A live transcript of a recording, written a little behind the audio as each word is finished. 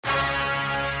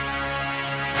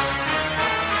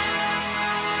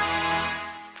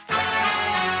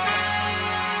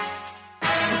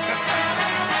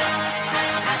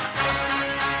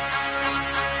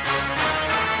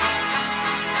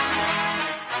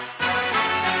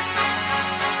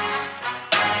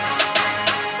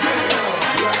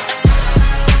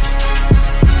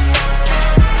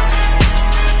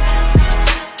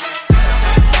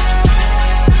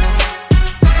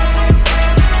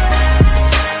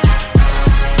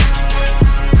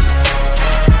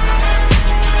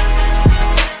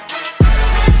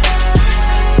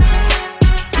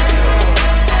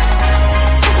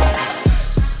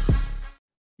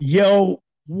Yo,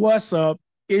 what's up?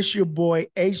 It's your boy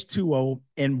H2O,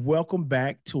 and welcome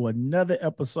back to another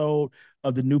episode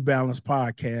of the New Balance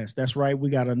Podcast. That's right, we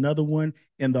got another one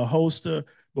in the holster.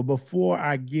 But before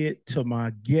I get to my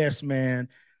guest, man,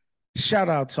 shout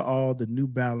out to all the New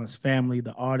Balance family,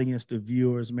 the audience, the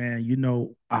viewers, man. You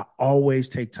know, I always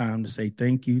take time to say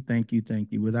thank you, thank you,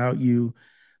 thank you. Without you,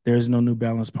 there's no New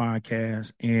Balance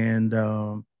Podcast.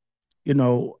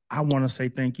 I want to say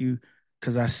thank you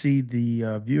because I see the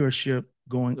viewership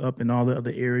going up in all the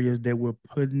other areas that we're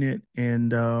putting it.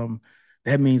 And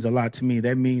that means a lot to me.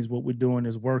 That means what we're doing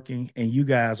is working and you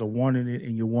guys are wanting it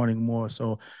and you're wanting more.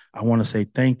 So I want to say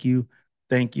thank you.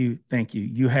 Thank you. Thank you.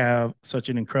 You have such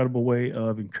an incredible way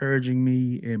of encouraging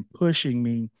me and pushing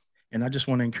me. And I just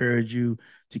want to encourage you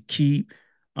to keep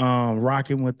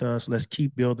rocking with us. Let's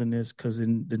keep building this because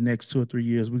in the next 2 or 3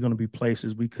 years, we're going to be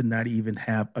places we could not even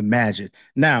have imagined.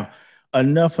 Now,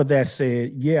 enough of that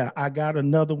said. Yeah, I got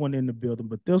another one in the building,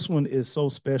 but this one is so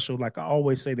special. Like I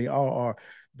always say, they all are.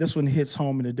 This one hits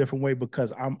home in a different way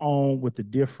because I'm on with a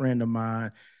dear friend of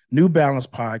mine, New Balance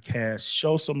Podcast.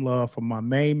 Show some love for my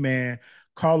main man,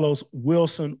 Carlos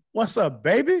Wilson. What's up,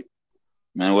 baby?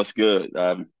 Man, what's good?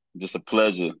 Just a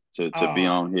pleasure to be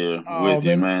Oh, on here oh with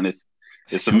you, man, man.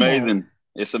 It's come on. amazing.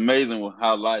 It's amazing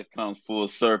how life comes full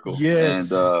circle. And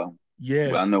Yes, I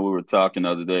yes. know we were talking the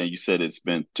other day, and you said it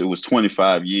was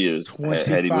 25 years had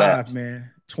 25, elapsed, man. and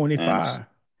 25.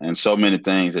 and so many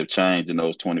things have changed in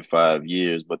those 25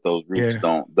 years, but those roots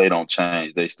Yeah, don't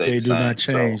change. They stay the they do not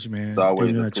same. So change, it's man. They do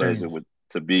always a not pleasure change.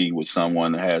 to be with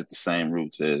someone that has the same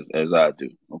roots as I do.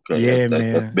 Okay, Yeah,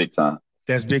 that's man. big time.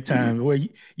 That's big Mhm. time. Well,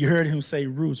 you heard him say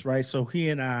roots, right? So he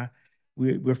and I,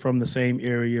 we're from the same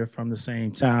area, from the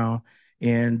same town.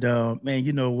 And man,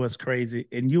 you know what's crazy?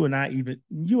 And you and I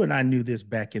knew this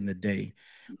back in the day.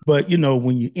 But you know,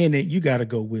 when you're in it, you got to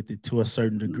go with it to a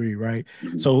certain Mhm. degree, right?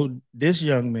 Mhm. So this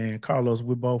young man, Carlos,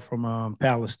 we're both from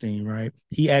Palestine, right?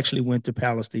 He actually went to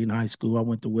Palestine High School. I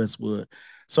went to Westwood.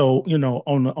 So, you know,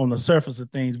 on the surface of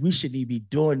things, we shouldn't even be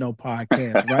doing no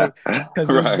podcast, right? Because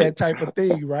it's Right. that type of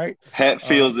thing, right? Uh,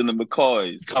 Hatfields and the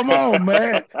McCoys. Come on,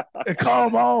 man.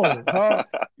 Come on, huh?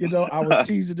 You know, I was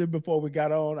teasing him before we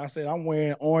got on. I said, I'm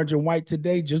wearing orange and white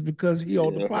today just because he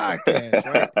on the Yeah. podcast,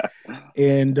 right?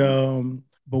 And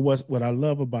but what I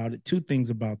love about it, two things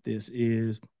about this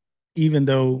is even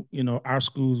though, you know, our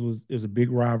schools was a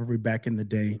big rivalry back in the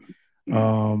day.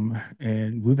 Mhm.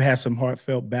 And we've had some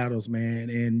heartfelt battles, man.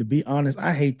 And to be honest,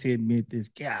 I hate to admit this,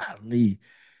 golly,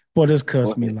 boy, this Go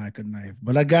cuts me ahead. like a knife.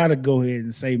 But I gotta go ahead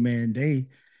and say, man, they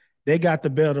got the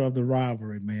better of the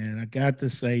rivalry, man. I got to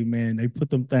say, man, they put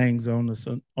them things on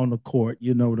the court.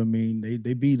 You know what I mean?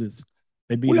 They beat us.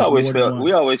 They beat We us always more than felt we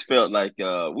once. always felt like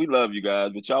we love you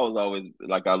guys, but y'all was always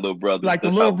like our little brothers. Like the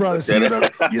That's how little we brother. looked See at what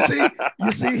I, it.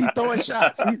 you see, he throwing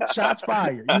shots. Shots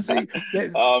fired. You see,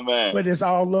 that's Oh man. but it's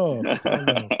all love. It's all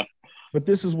love. But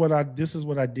this is what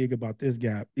I dig about this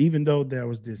guy. Even though there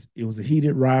was this, it was a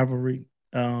heated rivalry,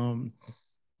 um,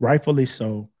 rightfully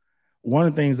so. One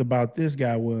of the things about this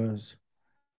guy was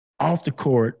off the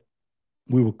court,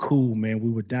 we were cool, man. We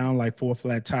were down like four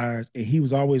flat tires, and he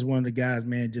was always one of the guys,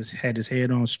 man, just had his head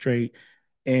on straight.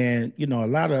 And you know, a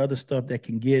lot of other stuff that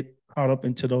can get caught up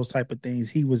into those type of things.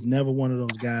 He was never one of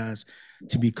those guys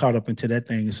to be caught up into that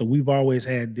thing. And so we've always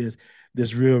had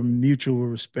this real mutual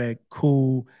respect,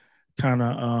 cool, kind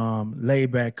of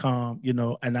laid back, calm, you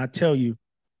know. And I tell you,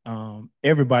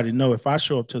 everybody know if I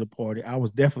show up to the party, I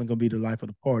was definitely gonna be the life of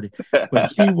the party.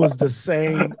 But he was the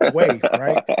same way,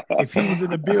 right? If he was in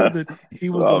the building, he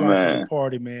was the Oh life of the man.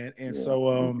 party, man. And Yeah. so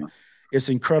Okay. it's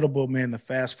incredible, man, to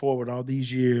fast forward all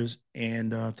these years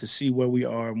and to see where we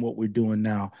are and what we're doing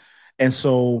now. And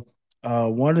so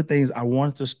one of the things I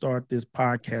wanted to start this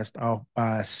podcast off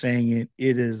by saying it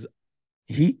is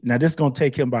he now this is gonna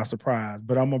take him by surprise,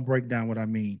 but I'm gonna break down what I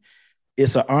mean.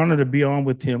 It's an honor to be on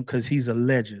with him because he's a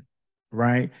legend,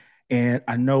 right? And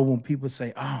I know when people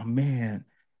say, oh man,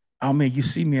 you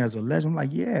see me as a legend. I'm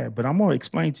like, yeah, but I'm gonna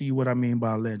explain to you what I mean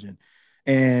by a legend.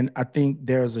 And I think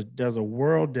there's a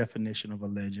world definition of a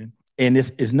legend, and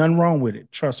it's nothing wrong with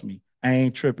it. Trust me, I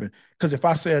ain't tripping. Because if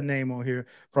I say a name on here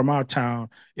from our town,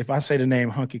 if I say the name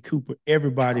Hunky Cooper,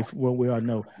 everybody well we all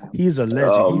know he's a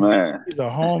legend. Oh He's man. he's a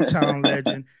hometown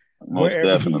legend. Most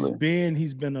Wherever definitely.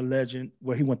 he's been a legend.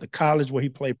 Where he went to college, where he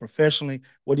played professionally,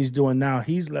 what he's doing now,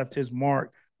 he's left his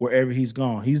mark wherever he's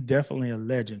gone. He's definitely a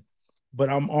legend. But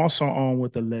I'm also on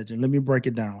with a legend. Let me break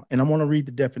it down. And I want to read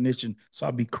the definition so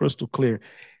I'll be crystal clear.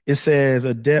 It says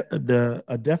a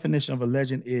definition of a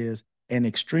legend is an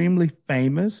extremely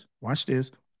famous, watch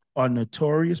this, or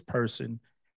notorious person,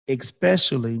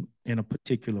 especially in a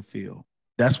particular field.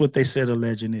 That's what they said a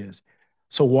legend is.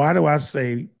 So why do I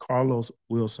say Carlos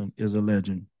Wilson is a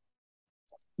legend?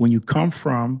 When you come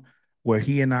from where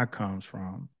he and I comes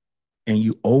from, and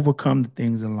you overcome the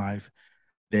things in life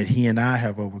that he and I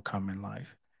have overcome in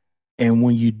life, and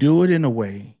when you do it in a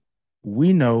way,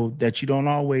 we know that you don't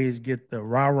always get the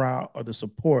rah rah or the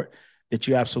support that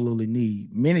you absolutely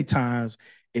need. Many times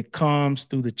it comes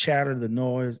through the chatter, the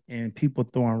noise, and people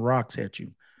throwing rocks at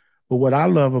you. But what I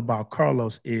love about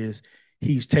Carlos is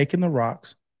he's taken the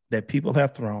rocks that people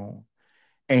have thrown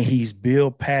and he's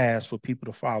built paths for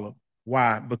people to follow.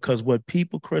 Why? Because what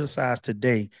people criticize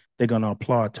today, they're going to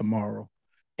applaud tomorrow.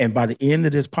 And by the end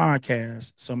of this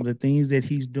podcast, some of the things that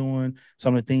he's doing,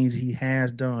 some of the things he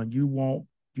has done, you won't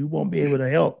be able to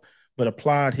help but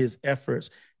applaud his efforts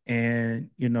and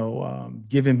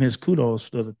give him his kudos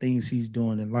for the things he's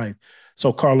doing in life.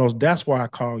 So Carlos, that's why I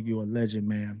call you a legend,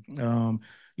 man.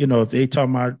 If they talk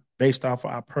about based off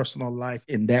of our personal life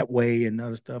in that way and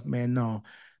other stuff, man, no,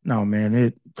 no,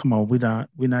 man. Come on, we're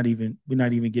not even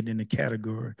getting in the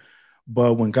category.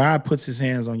 But when God puts his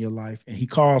hands on your life and he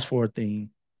calls for a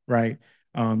thing, right?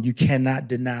 You cannot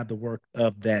deny the work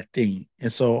of that thing.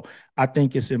 And so I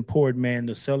think it's important, man,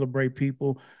 to celebrate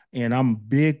people. And I'm a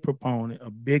big proponent, a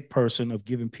big person of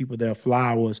giving people their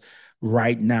flowers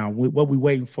right now. What we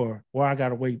waiting for? Well, I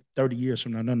gotta wait 30 years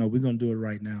from now. No, no, we're gonna do it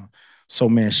right now. So,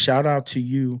 man, shout out to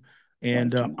you.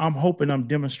 And I'm hoping I'm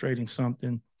demonstrating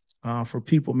something for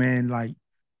people, man. Like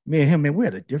me and him, man, we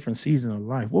had a different season of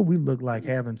life. What we look like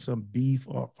having some beef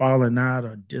or falling out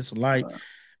or dislike,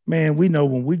 man, we know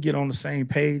when we get on the same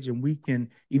page and we can,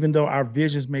 even though our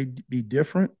visions may be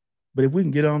different, but if we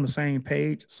can get on the same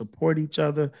page, support each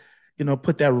other,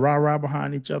 put that rah rah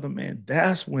behind each other, man,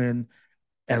 that's when,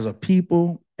 as a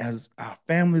people, as our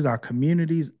families, our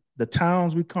communities, the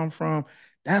towns we come from,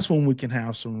 that's when we can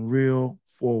have some real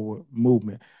forward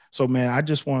movement. So, man, I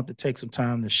just wanted to take some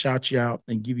time to shout you out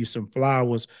and give you some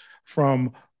flowers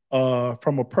from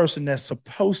from a person that's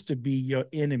supposed to be your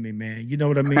enemy, man. You know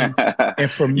what I mean? And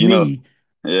for You know, me,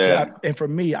 yeah,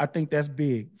 I think that's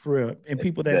big for real. And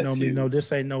people that know that's me know huge.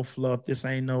 this ain't no fluff. This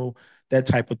ain't no that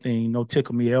type of thing. No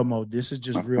tickle me Elmo. This is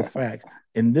just real facts.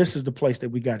 And this is the place that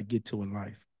we got to get to in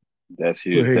life. That's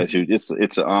Go huge. ahead. That's huge.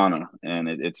 It's an honor and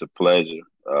it's a pleasure.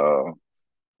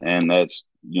 And that's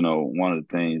one of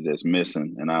the things that's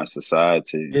missing in our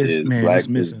society It's is man, it's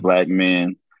missing. black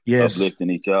men Yes.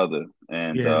 uplifting each other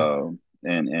and Yeah.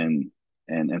 and and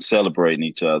and celebrating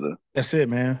each other. That's it,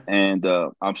 man. And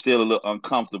I'm still a little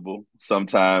uncomfortable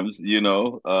sometimes,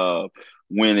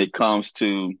 when it comes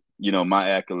to my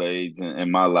accolades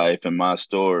and my life and my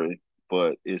story.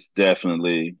 But it's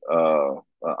definitely an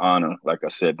honor, like I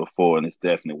said before, and it's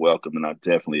definitely welcome, and I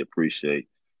definitely appreciate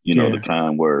the Yeah.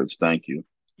 kind words. Thank you.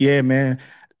 Yeah, man.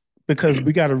 Because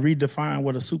we got to redefine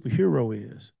what a superhero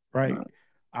is, right?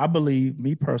 I believe,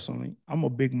 me personally, I'm a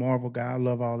big Marvel guy. I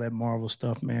love all that Marvel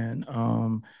stuff, man.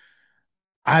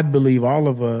 I believe all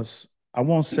of us, I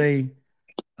won't say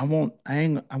I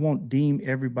won't deem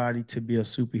everybody to be a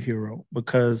superhero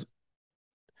because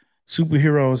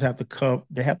superheroes have to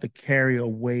they have to carry a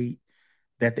weight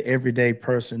that the everyday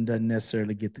person doesn't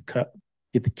necessarily get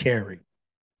to carry.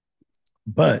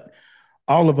 But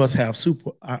all of us have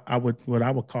I would what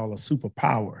I would call a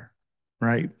superpower,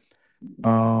 right?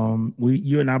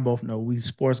 You and I both know we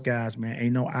sports guys, man.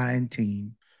 Ain't no I in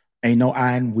team, ain't no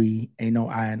I in we, ain't no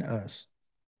I in us.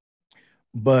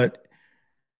 But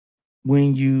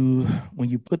when you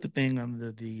put the thing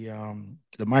under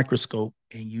the microscope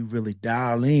and you really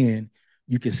dial in,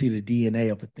 you can see the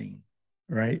DNA of a thing,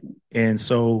 right? And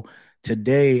so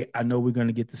today, I know we're going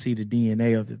to get to see the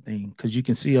DNA of the thing because you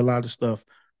can see a lot of stuff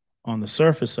on the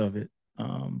surface of it.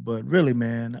 But really,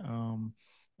 man,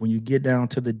 when you get down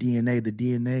to the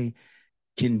DNA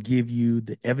can give you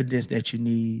the evidence that you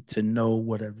need to know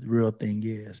what a real thing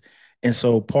is. And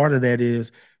so part of that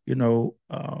is, you know,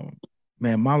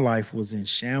 man, my life was in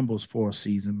shambles for a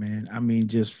season, man. I mean,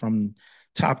 just from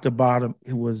top to bottom,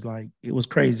 it was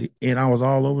crazy. And I was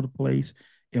all over the place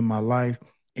in my life.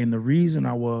 And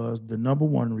the number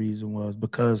one reason was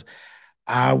because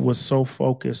I was so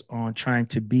focused on trying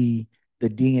to be the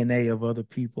DNA of other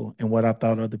people and what I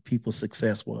thought other people's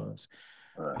success was.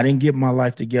 I didn't get my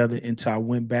life together until I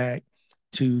went back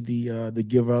to the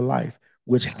giver of life,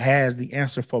 which has the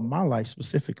answer for my life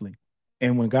specifically.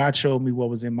 And when God showed me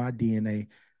what was in my DNA,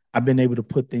 I've been able to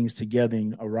put things together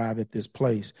and arrive at this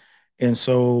place. And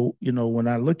so, when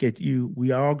I look at you,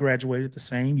 we all graduated the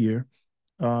same year.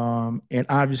 And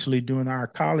obviously during our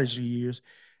college years,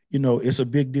 it's a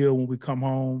big deal when we come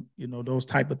home, those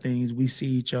type of things, we see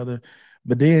each other.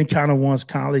 But then kind of once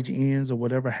college ends or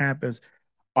whatever happens,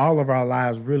 all of our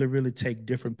lives really, really take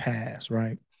different paths,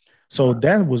 right? So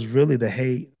that was really the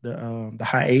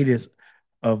hiatus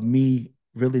of me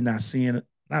really not seeing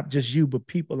not just you, but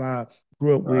people I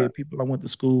grew up Right. with, people I went to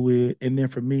school with. And then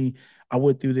for me, I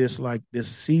went through this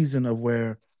season of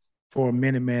where for a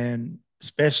minute, man,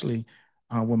 especially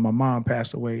when my mom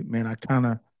passed away, man, I kind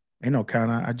of,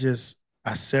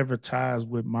 I severed ties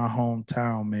with my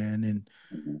hometown, man. And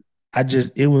Mm-hmm.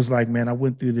 it was like, man, I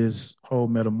went through this whole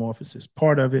metamorphosis.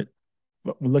 Part of it,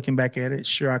 but looking back at it,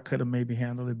 sure, I could have maybe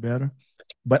handled it better.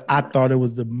 But I thought it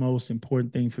was the most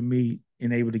important thing for me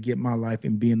in able to get my life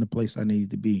and be in the place I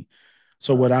needed to be.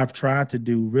 So what Right. I've tried to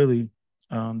do really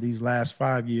these last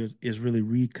 5 years is really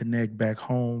reconnect back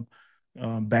home,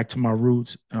 back to my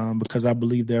roots, because I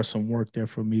believe there's some work there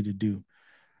for me to do.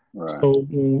 Right. So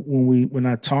when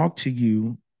I talked to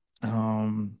you,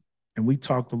 um, and we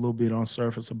talked a little bit on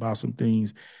surface about some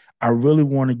things, I really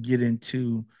want to get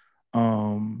into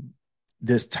um,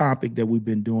 this topic that we've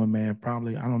been doing, man.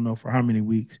 Probably I don't know for how many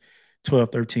weeks,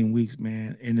 12, 13 weeks,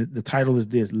 man. And the title is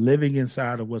this: Living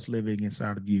Inside of What's Living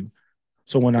Inside of You.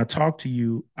 So when I talked to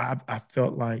you, I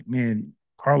felt like, man,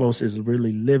 Carlos is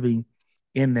really living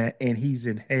in that, and he's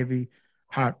in heavy,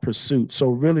 hot pursuit. So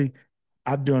really,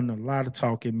 I've done a lot of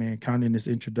talking, man, kind of in this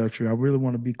introductory. I really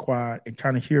want to be quiet and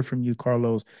kind of hear from you,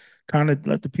 Carlos. Kind of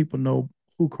let the people know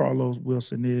who Carlos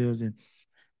Wilson is and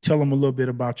tell them a little bit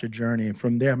about your journey. And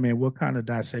from there, man, we'll kind of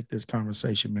dissect this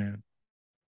conversation, man.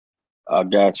 I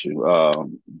got you.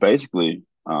 Basically,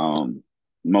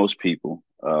 most people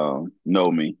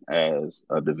know me as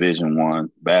a Division I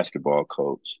basketball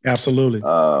coach. Absolutely.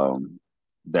 Um,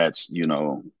 that's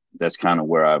that's kind of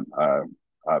where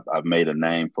I've made a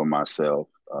name for myself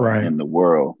Right. in the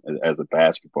world as a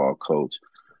basketball coach.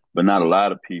 But not a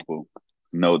lot of people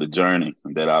know the journey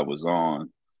that I was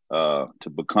on to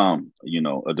become,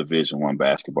 a Division I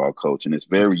basketball coach, and it's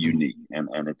very Absolutely. unique,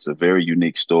 and it's a very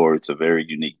unique story. It's a very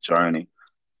unique journey.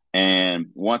 And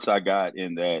once I got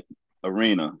in that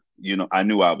arena, I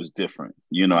knew I was different.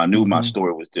 I knew my Mm-hmm.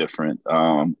 story was different.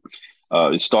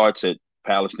 It starts at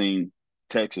Palestine,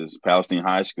 Texas, Palestine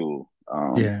High School.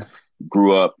 Yeah.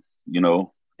 Grew up,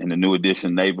 in the New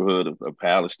Edition neighborhood of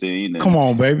Palestine, Come and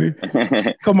on, baby.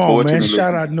 Come on, man. fortunately,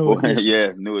 Shout out New Edition.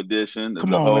 yeah, New Edition,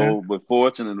 Come the on, man. whole. But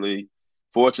fortunately,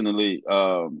 we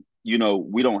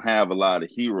don't have a lot of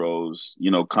heroes,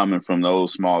 coming from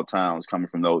those small towns, coming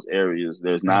from those areas.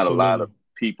 There's not a lot of Absolutely.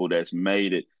 people that's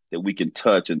made it that we can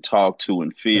touch and talk to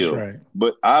and That's feel. right.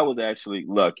 But I was actually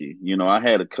lucky. I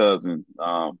had a cousin,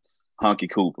 Hunky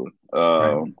Cooper,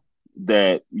 Right.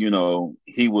 that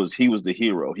he was the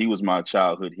hero. He was my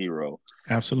childhood hero,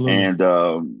 Absolutely.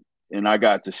 and I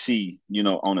got to see,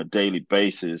 on a daily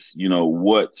basis,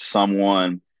 what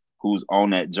someone who's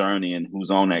on that journey and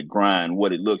who's on that grind,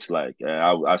 what it looks like.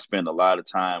 I spent a lot of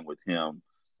time with him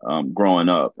growing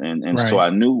up, and so Right. I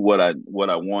knew what I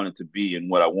wanted to be and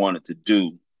what I wanted to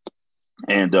do,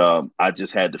 and I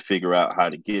just had to figure out how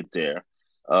to get there.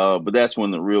 But that's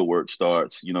when the real work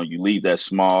starts. You leave that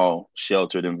small,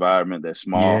 sheltered environment, that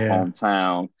small Yeah.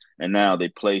 hometown, and now they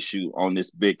place you on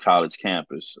this big college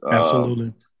campus.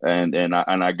 Absolutely. And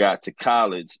I got to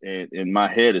college, and my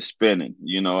head is spinning.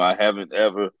 I haven't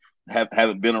ever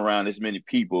haven't been around this many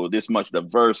people, this much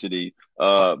diversity,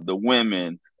 the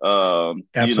women, the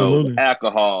Absolutely.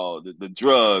 alcohol, the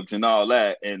drugs, and all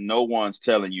that, and no one's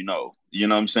telling you no. You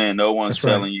know what I'm saying? No one's That's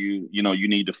right. telling you, you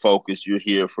need to focus. You're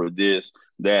here for this,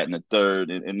 that, and the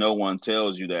third, and no one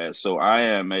tells you that. So I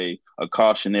am a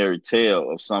cautionary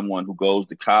tale of someone who goes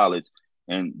to college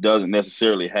and doesn't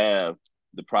necessarily have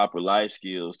the proper life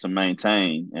skills to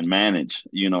maintain and manage,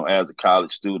 as a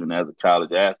college student, as a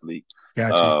college athlete.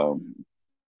 Got you. Um,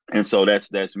 and so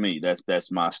that's me.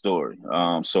 That's my story.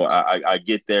 So I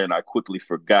get there and I quickly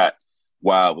forgot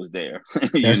why I was there.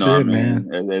 You That's know what I it, mean?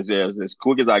 man. As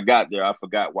quick as I got there, I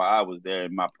forgot why I was there,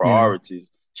 and my Yeah. priorities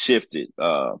shifted.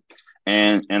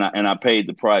 And I paid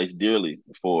the price dearly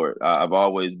for it. I've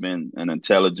always been an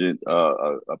intelligent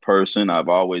a person. I've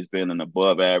always been an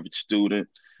above average student,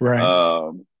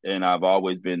 Right. and I've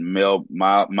always been mild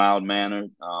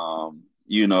mannered.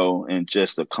 And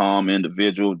just a calm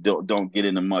individual. Don't get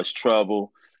into much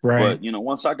trouble. Right. But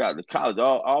once I got to college,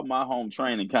 all my home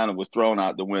training kind of was thrown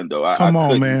out the window. I Come on,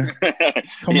 couldn't. man.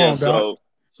 Come Yeah. on, doc.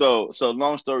 So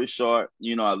long story short,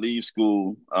 I leave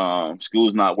school.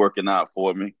 School's not working out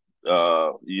for me.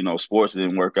 Sports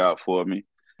didn't work out for me,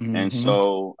 and Mm-hmm.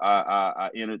 so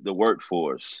I entered the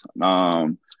workforce.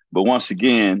 But once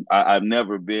again, I've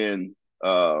never been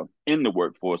in the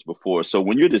workforce before. So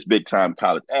when you're this big time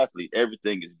college athlete,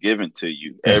 everything is given to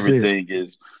you. That's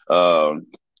it. Um,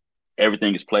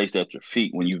 everything is placed at your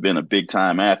feet when you've been a big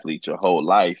time athlete your whole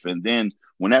life. And then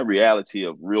when that reality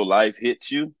of real life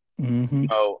hits you, Mm-hmm.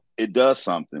 It does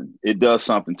something. It does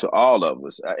something to all of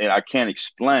us, and I can't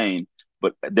explain.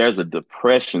 But there's a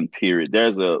depression period.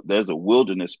 There's a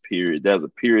wilderness period. There's a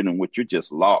period in which you're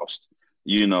just lost.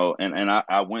 And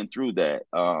I went through that.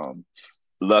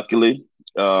 Luckily,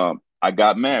 I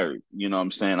got married. You know what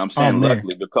I'm saying? I'm Oh saying man.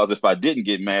 luckily because if I didn't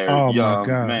get married Oh my young,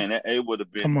 God. man, it would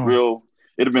have been Come on. real.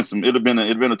 It'd have been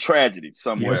a tragedy Yes,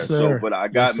 somewhere. So, sir. but I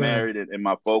Yes, got sir. married and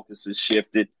my focus has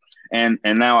shifted, and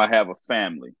now I have a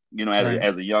family. Right.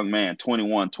 As a young man,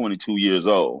 21, 22 years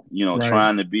old. Right.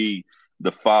 Trying to be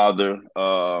the father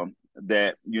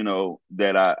that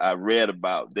I read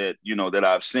about, that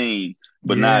I've seen,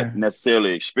 but not Yeah.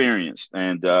 necessarily experienced.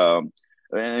 And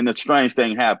the strange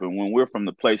thing happened when we're from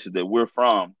the places that we're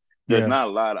from. There's Yeah. not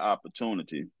a lot of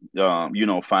opportunity,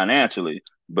 financially.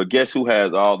 But guess who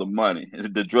has all the money? It's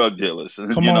the drug dealers.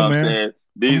 Come You know on, what I'm man. saying?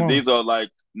 Come These on. are like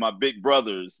my big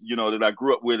brothers, that I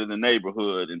grew up with in the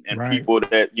neighborhood, and Right. people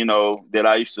that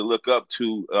I used to look up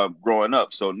to growing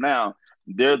up. So now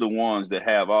they're the ones that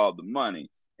have all the money.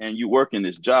 And you work in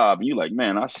this job, and you're like,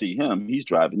 man, I see him. He's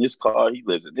driving this car. He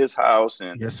lives in this house,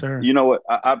 and Yes, sir. you know what?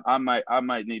 I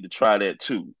might need to try that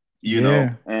too.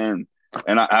 Yeah. And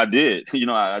I did.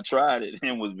 I tried it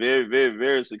and was very, very,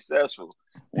 very successful.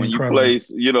 When you Incredible.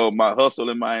 place, my hustle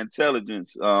and my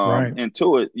intelligence Right.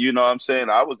 into it, what I'm saying?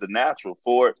 I was a natural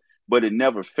for it, but it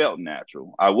never felt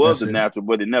natural. I was That's a it. natural,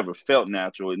 but it never felt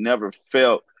natural. It never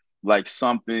felt like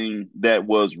something that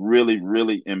was really,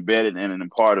 really embedded in a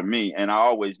part of me. And I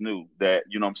always knew that,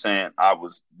 what I'm saying,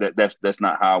 that's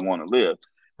not how I want to live.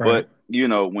 Right. But,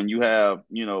 when you have,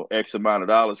 X amount of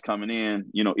dollars coming in,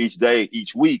 each day,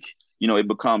 each week, it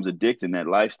becomes addicting. That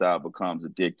lifestyle becomes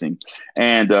addicting.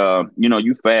 And,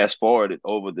 you fast forward it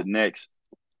over the next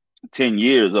 10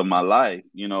 years of my life,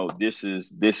 this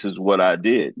is what I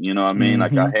did. You know what I mean?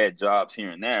 Like, I Mm-hmm. had jobs here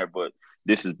and there, but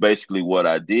this is basically what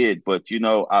I did. But,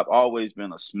 I've always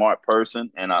been a smart person,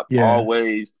 and I've Yeah.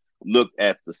 always looked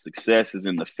at the successes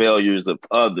and the failures of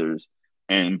others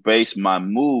and based my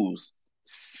moves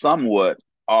somewhat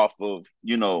off of,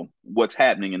 what's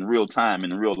happening in real time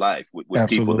in real life with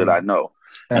people that Absolutely. I know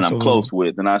and I'm Absolutely. close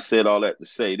with. And I said all that to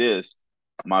say this: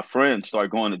 my friends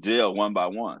started going to jail one by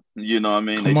one. You know what I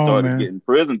mean? They Come on, started man. getting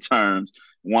prison terms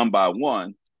one by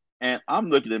one. And I'm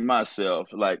looking at myself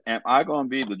like, am I going to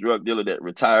be the drug dealer that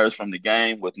retires from the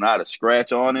game with not a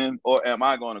scratch on him? Or am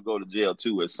I going to go to jail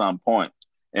too at some point?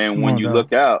 And Come when on, you dog.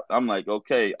 look out, I'm like,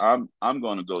 okay, I'm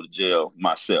going to go to jail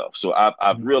myself. So I've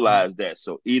Mhm. realized that.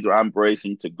 So either I'm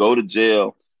bracing to go to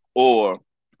jail, or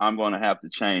I'm going to have to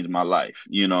change my life.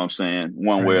 You know what I'm saying?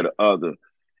 One way or Right. the other.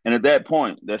 And at that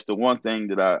point, that's the one thing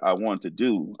that I want to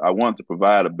do. I want to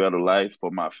provide a better life for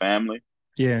my family.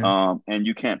 Yeah. And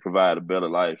you can't provide a better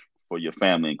life for your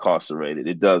family incarcerated.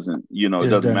 It Just doesn't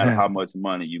doesn't matter how happen. much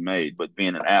money you made, but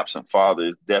being an absent father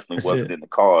is definitely That's wasn't it. in the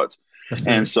cards. That's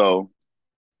And it. so,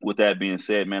 with that being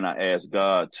said, man, I asked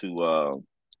God to,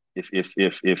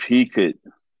 if He could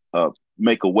uh,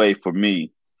 make a way for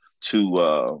me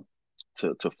to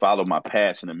to follow my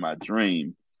passion and my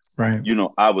dream, Right.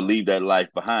 I would leave that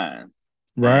life behind.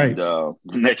 And Right. the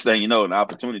next thing you know, an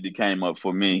opportunity came up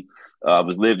for me. I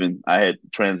had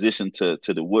transitioned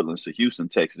to the Woodlands, to Houston,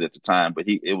 Texas at the time, but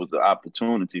it was the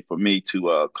opportunity for me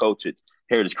to coach at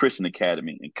Heritage Christian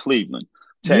Academy in Cleveland,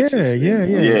 Yeah. Texas. Yeah.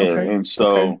 And Yeah. yeah, Okay. and Okay.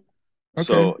 so,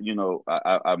 Okay.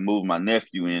 I moved my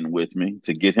nephew in with me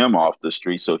to get him off the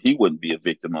street so he wouldn't be a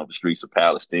victim of the streets of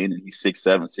Palestine. And he's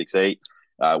 6'7", 6'8".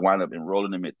 I wound up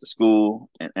enrolling him at the school,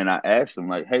 and I asked them,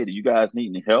 like, hey, do you guys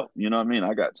need any help? You know what I mean?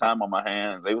 I got time on my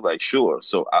hands. They were like, sure.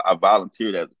 So I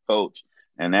volunteered as a coach.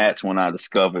 And that's when I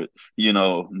discovered,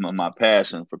 my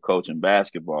passion for coaching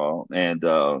basketball. And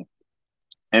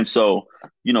so,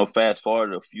 fast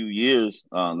forward a few years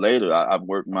later, I've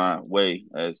worked my way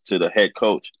as to the head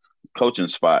coaching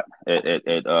spot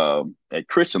at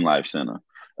Christian Life Center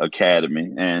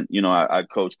Academy. And, I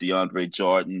coached DeAndre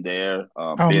Jordan there,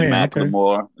 Oh Ben man. Okay.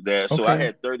 McLemore there. So I Okay.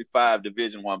 had 35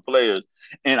 Division I players,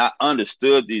 and I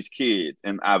understood these kids,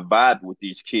 and I vibed with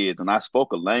these kids, and I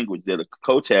spoke a language that a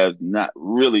coach has not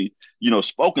really,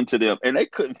 spoken to them. And they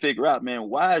couldn't figure out, man,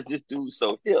 why is this dude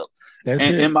so hip? That's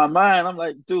And in it. my mind, I'm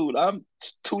like, dude, I'm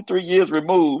 2, 3 years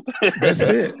removed That's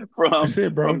it. from That's it,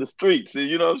 from bro. the streets. And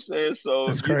you know what I'm saying? So,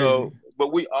 That's crazy.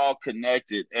 but we all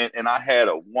connected, and I had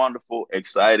a wonderful,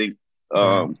 exciting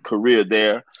Right. career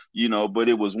there, but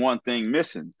it was one thing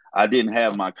missing. I didn't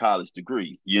have my college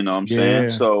degree, you know what I'm saying? Yeah.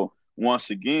 So once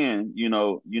again,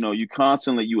 you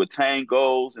constantly you attain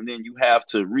goals, and then you have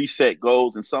to reset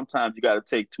goals, and sometimes you got to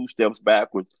take 2 steps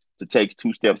backwards to take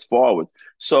 2 steps forward.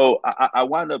 So I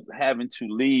wound up having to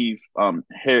leave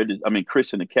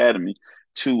Christian Academy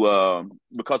to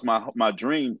because my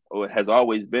dream has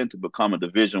always been to become a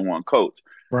Division I coach,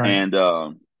 Right. and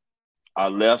I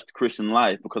left Christian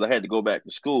Life because I had to go back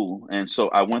to school, and so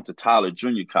I went to Tyler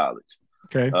Junior College.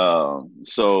 Okay.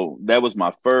 So that was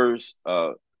my first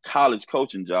college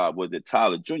coaching job, was at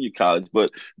Tyler Junior College.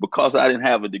 But because I didn't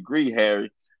have a degree,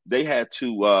 Harry, they had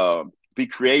to be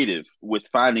creative with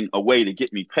finding a way to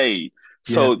get me paid.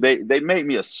 Yeah. So they made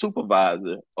me a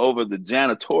supervisor over the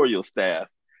janitorial staff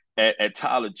at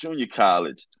Tyler Junior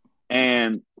College,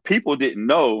 and people didn't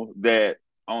know that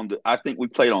I think we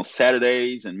played on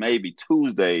Saturdays and maybe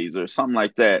Tuesdays or something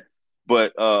like that.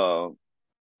 But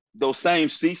those same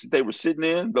seats that they were sitting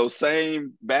in, those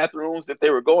same bathrooms that they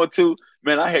were going to,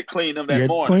 man, I had cleaned them You that had to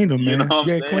morning. clean them, You know man. what I'm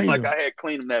You had to saying? clean Like them. I had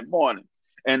cleaned them that morning.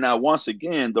 And now once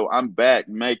again, though, I'm back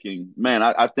making, man,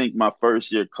 I think my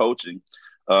first year coaching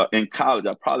in college,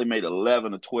 I probably made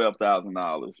 11 or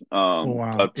 $12,000 Oh, a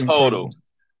wow. total. Incredible.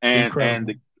 And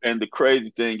Incredible. the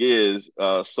crazy thing is,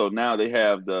 so now they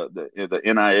have the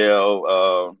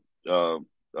NIL,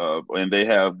 and they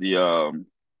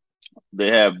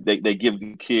give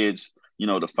the kids,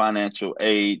 the financial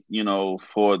aid,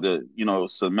 for the,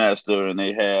 semester, and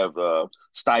they have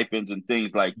stipends and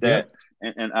things like that. Yep.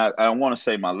 And I want to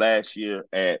say my last year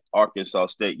at Arkansas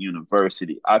State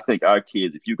University, I think our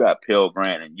kids, if you got Pell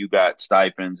Grant and you got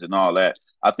stipends and all that,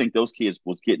 I think those kids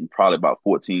was getting probably about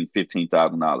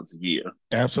 $14,000-$15,000 a year. And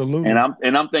Absolutely.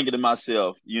 I'm thinking to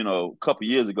myself, a couple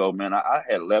years ago, man, I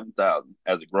had 11,000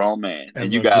 as a grown man, and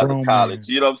As you a guys are grown college. man.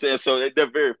 You know what I'm saying? So they're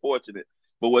very fortunate.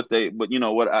 But you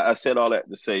know what? I said all that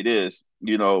to say this.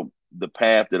 The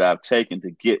path that I've taken to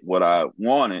get what I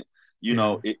wanted.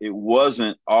 Yeah. It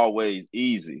wasn't always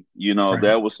easy. Right.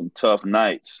 There was some tough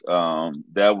nights.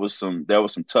 There was some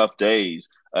tough days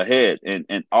ahead,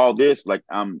 and all this, like,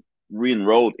 I'm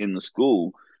re-enrolled in the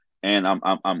school, and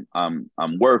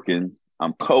I'm working.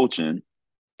 I'm coaching,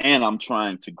 and I'm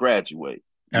trying to graduate,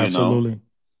 Absolutely.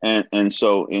 and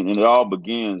it all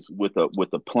begins with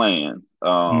a plan.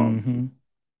 Mm-hmm.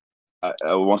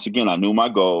 Once again, I knew my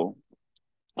goal,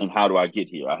 and how do I get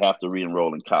here? I have to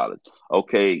re-enroll in college.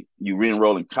 Okay, you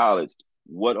re-enroll in college.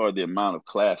 What are the amount of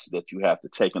classes that you have to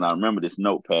take? And I remember this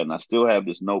notepad, and I still have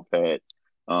this notepad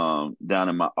down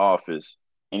in my office,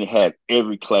 and it had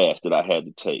every class that I had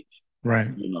to take, Right.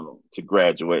 to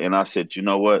graduate. And I said, you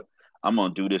know what? I'm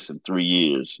going to do this in 3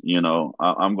 years.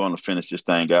 I'm going to finish this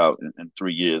thing out in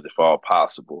 3 years if all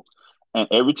possible. And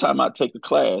every time I take a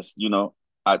class,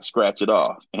 I'd scratch it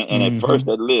off. And at first,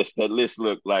 Mm-hmm. that list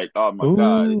looked like, oh my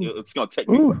God, Ooh. it's going to take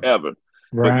me Ooh. forever.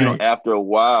 But, Right. after a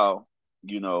while,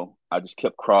 I just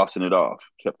kept crossing it off,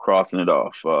 kept crossing it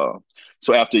off.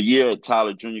 So after a year at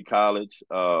Tyler Junior College,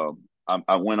 I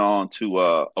went on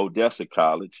to Odessa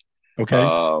College.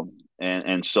 Okay.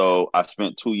 And so I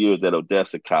spent 2 years at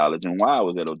Odessa College. And while I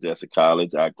was at Odessa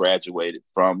College, I graduated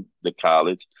from the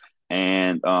college.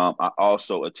 And I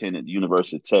also attended the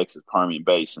University of Texas, Permian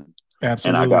Basin. And I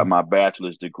got Absolutely. my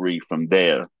bachelor's degree from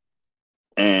there.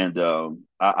 And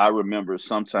I remember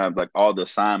sometimes, like, all the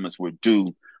assignments were due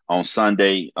on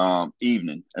Sunday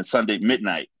evening and Sunday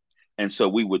midnight. And so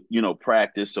we would,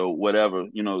 practice or whatever,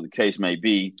 the case may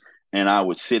be. And I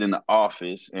would sit in the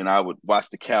office and I would watch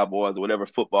the Cowboys or whatever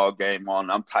football game on.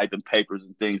 And I'm typing papers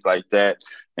and things like that.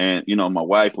 And, my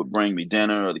wife would bring me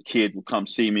dinner, or the kids would come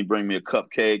see me, bring me a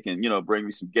cupcake and, bring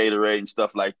me some Gatorade and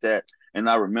stuff like that. And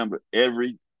I remember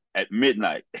at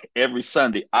midnight, every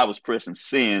Sunday, I was pressing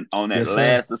send on that Yes, sir.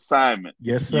 last assignment,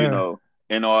 Yes, you sir. know,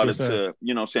 in order Yes, sir.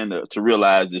 to, to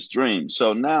realize this dream.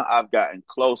 So now I've gotten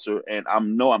closer, and I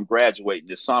know I'm graduating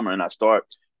this summer, and I start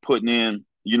putting in,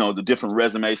 the different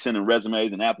resumes, sending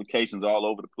resumes and applications all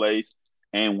over the place.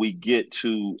 And I get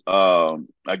to a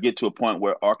point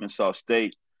where Arkansas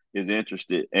State is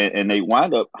interested, and they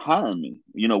wind up hiring me,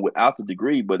 without the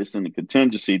degree, but it's in the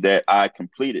contingency that I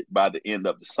completed by the end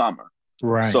of the summer.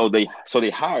 Right. So they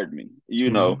hired me,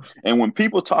 Mm-hmm. and when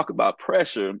people talk about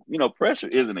pressure, pressure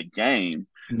isn't a game,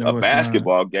 a No, it's not.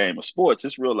 basketball game, of sports.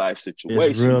 It's real life It's real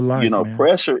situations. life, man.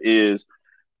 Pressure is,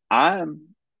 I'm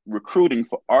recruiting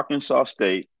for Arkansas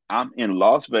State. I'm in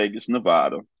Las Vegas,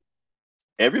 Nevada.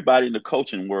 Everybody in the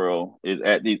coaching world is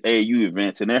at these AAU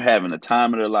events, and they're having the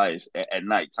time of their lives at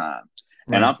nighttime.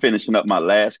 And Right. I'm finishing up my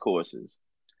last courses.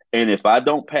 And if I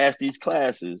don't pass these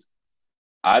classes,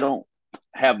 I don't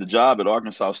have the job at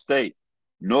Arkansas State,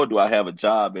 nor do I have a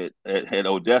job at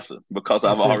Odessa, because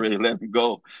I've That's it. already let them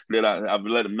go. I've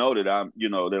let them know that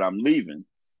I'm leaving,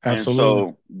 and Absolutely.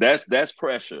 so that's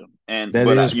pressure. And That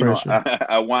but is pressure.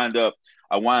 I wind up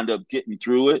getting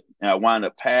through it, and I wind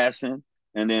up passing,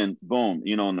 and then boom,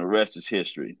 and the rest is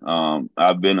history. I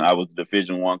was a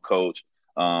Division I coach.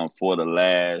 for the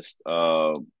last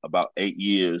about 8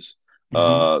 years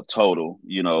Hmm. total,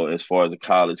 as far as a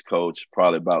college coach,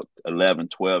 probably about 11,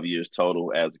 12 years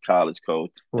total as a college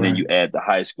coach. And then Right. you add the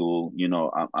high school,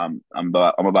 I'm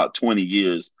about 20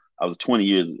 years. I was 20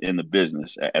 years in the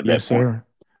business at Yes, that point. sir.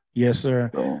 Yes,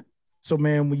 sir. So So,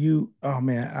 man, oh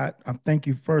man, I thank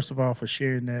you first of all for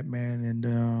sharing that, man.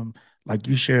 And like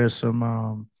you shared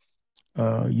some,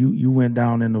 you went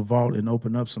down in the vault and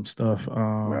opened up some stuff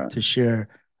right, to share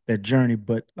that journey.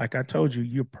 But like I told you,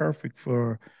 you're perfect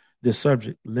for this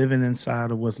subject, living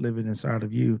inside of what's living inside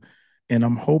of you. And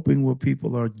I'm hoping what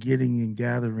people are getting and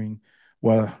gathering,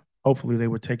 well, hopefully they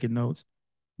were taking notes,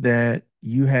 that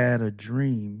you had a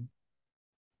dream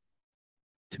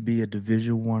to be a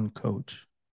Division I coach,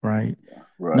 right?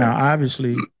 right, Now,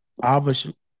 obviously,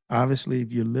 obviously,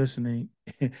 if you're listening,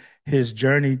 his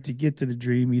journey to get to the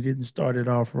dream, he didn't start it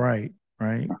off right,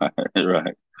 right?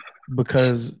 right,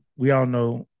 Because we all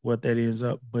know what that ends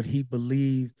up. But he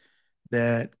believed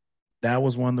that that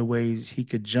was one of the ways he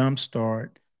could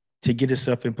jumpstart to get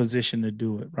himself in position to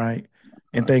do it, right?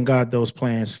 And right, thank God those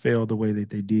plans failed the way that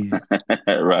they did,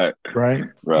 right, right?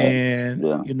 right, And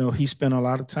yeah, he spent a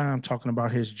lot of time talking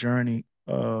about his journey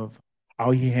of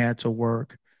how he had to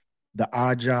work, the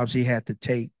odd jobs he had to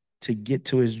take to get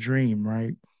to his dream,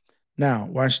 right? Now,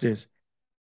 watch this.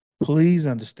 Please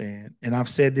understand, and I've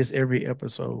said this every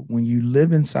episode, when you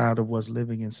live inside of what's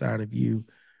living inside of you,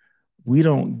 we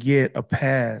don't get a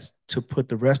pass to put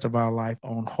the rest of our life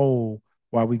on hold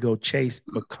while we go chase,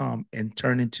 become, and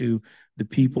turn into the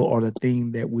people or the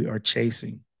thing that we are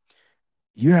chasing.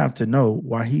 You have to know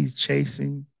why he's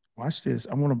chasing. Watch this.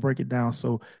 I want to break it down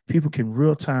so people can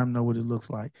real time know what it looks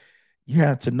like. You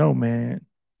have to know, man,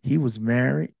 he was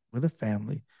married with a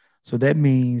family. So that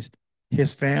means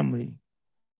his family,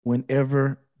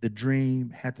 whenever the dream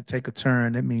had to take a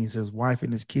turn, that means his wife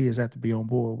and his kids have to be on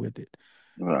board with it,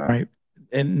 right, right?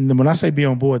 And when I say be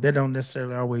on board, that don't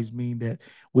necessarily always mean that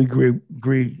we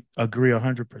agree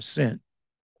 100%.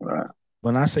 right,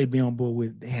 When I say be on board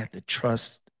with, they have to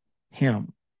trust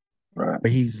him right,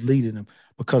 where he's leading them,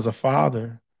 because a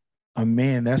father, a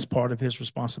man, that's part of his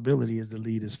responsibility is to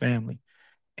lead his family.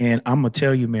 And I'm gonna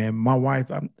tell you, man, my wife,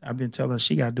 I've been telling her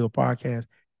she got to do a podcast.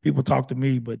 People talk to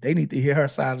me, but they need to hear her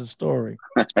side of the story,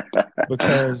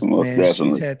 because most man,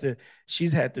 definitely,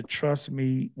 she's had to trust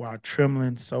me while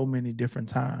trembling so many different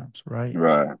times, right?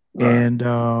 right, right, And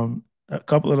a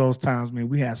couple of those times, man,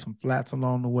 we had some flats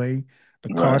along the way. The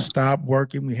car right, stopped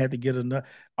working. We had to get another.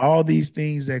 All these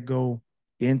things that go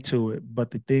into it. But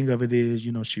the thing of it is,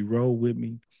 she rode with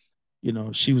me.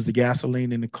 She was the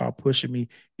gasoline in the car pushing me,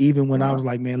 even when I right, was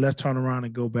like, man, let's turn around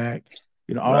and go back.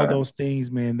 All right, those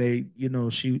things, man,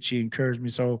 she encouraged me.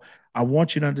 So I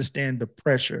want you to understand the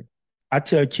pressure. I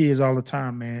tell kids all the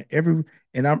time, man,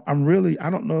 and I'm really, I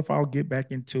don't know if I'll get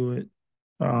back into it.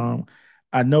 Um,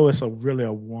 I know it's a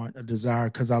want, a desire,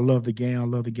 because I love the game. I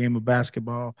love the game of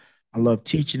basketball. I love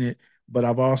teaching it, but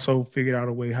I've also figured out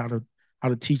a way how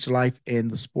to teach life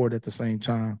and the sport at the same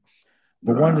time.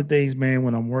 But one of right, the things, man,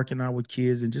 when I'm working out with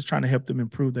kids and just trying to help them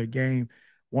improve their game,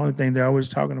 one of the things they're always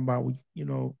talking about,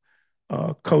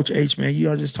 Coach H, man, you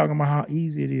are just talking about how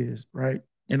easy it is, right?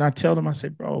 And I tell them, I say,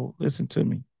 bro, listen to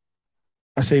me.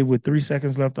 I say, with 3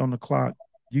 seconds left on the clock,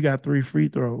 you got three free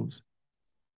throws.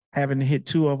 Having to hit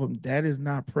two of them, that is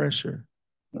not pressure.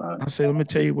 right, I say, let me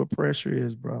tell you what pressure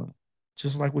is, bro.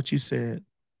 Just like what you said.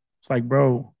 It's like,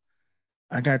 bro,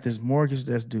 I got this mortgage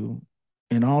that's due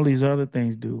and all these other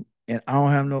things due. And I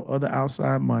don't have no other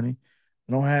outside money.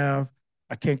 I don't have,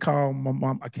 I can't call my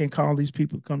mom. I can't call these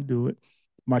people to come do it.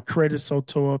 My credit's so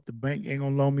tore up, the bank ain't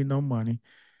gonna loan me no money.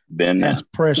 been That's there,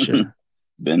 pressure.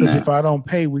 been Because if there. I don't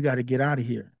pay, we got to get out of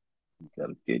here.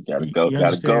 Gotta go, You gotta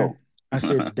understand? go. I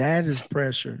said, that is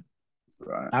pressure.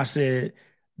 Right, I said,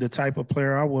 the type of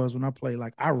player I was when I played,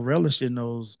 like I relished in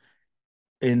those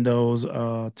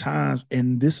times.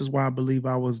 And this is why I believe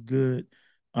I was good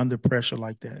under pressure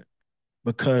like that,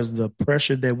 because the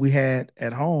pressure that we had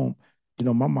at home,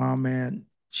 my mom, man,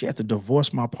 she had to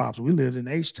divorce my pops. We lived in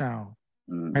H Town,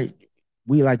 mm,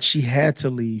 right? She had to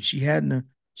leave.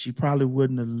 She probably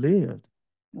wouldn't have lived.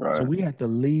 So right, we had to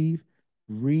leave,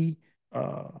 re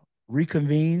uh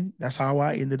reconvene. That's how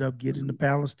I ended up getting to mm,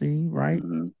 Palestine, right?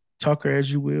 mm, Tucker,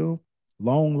 as you will,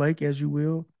 Long Lake, as you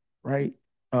will, right?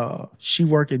 She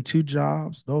working two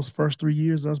jobs. Those first 3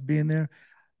 years, us being there,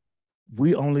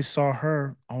 we only saw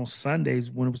her on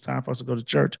Sundays when it was time for us to go to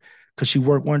church, because she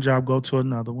worked one job, go to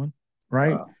another one,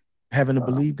 right? wow, Having to wow,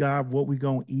 believe God, what we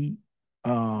gonna eat.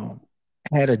 Um,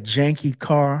 had a janky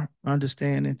car, you mm,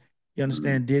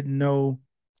 understand, didn't know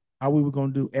how we were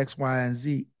gonna do X, Y, and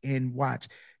Z. And watch,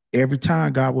 Every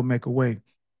time God will make a way.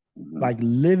 Hmm. Like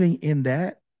living in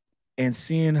that and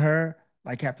seeing her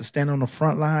like have to stand on the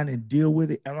front line and deal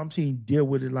with it. And I'm seeing deal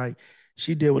with it like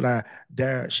she did with like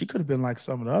there. She could have been like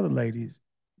some of the other ladies,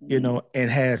 Hmm. and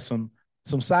had some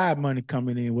side money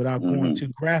coming in without going Hmm. too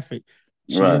graphic.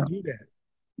 She Right. didn't do that.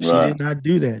 She Right. did not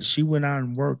do that. She went out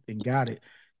and worked and got it.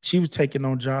 She was taking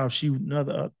on jobs she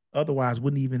otherwise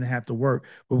wouldn't even have to work.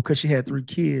 But because she had 3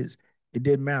 kids, it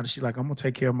didn't matter. She's like, I'm gonna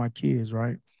take care of my kids,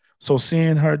 right? So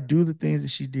seeing her do the things that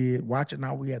she did, watching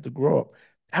how we had to grow up,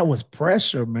 that was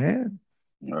pressure, man.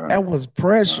 Right. That was Right.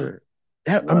 pressure.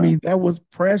 Right. That was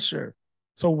pressure.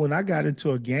 So when I got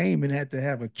into a game and had to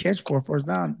have a catch for a first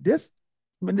down, this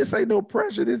ain't no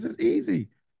pressure. This is easy.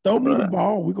 Throw me the Right.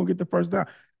 ball. We're gonna get the first down.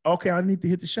 Okay, I need to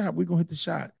hit the shot. We're gonna hit the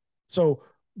shot. So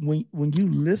when you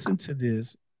listen to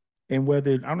this, and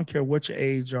whether I don't care what your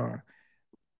age are,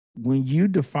 when you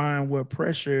define what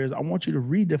pressure is, I want you to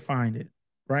redefine it,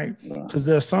 right? Right. Because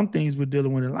there's some things we're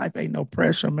dealing with in life. Ain't no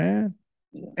pressure, man.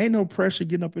 Yeah. Ain't no pressure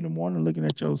getting up in the morning looking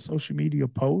at your social media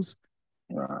posts.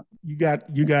 Right. You got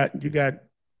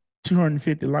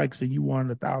 250 likes and you wanted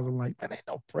 1,000 likes. That ain't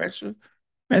no pressure.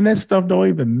 Man, that stuff don't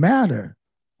even matter.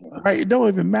 Right. Right? It don't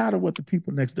even matter what the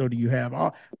people next door to you have.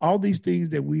 All these things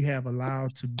that we have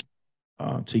allowed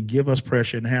to give us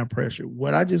pressure and have pressure.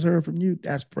 What I just heard from you,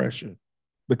 that's pressure.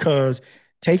 Because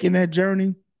taking that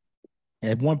journey,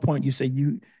 at one point you said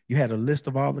you had a list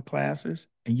of all the classes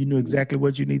and you knew Hmm. exactly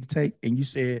what you need to take. And you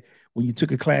said when you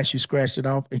took a class, you scratched it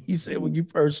off. And you said when you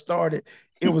first started,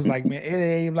 it was like, man, it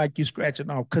ain't like you scratching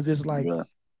off because it's like Yeah.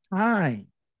 time.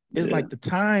 It's Yeah. like the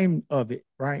time of it,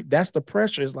 right? That's the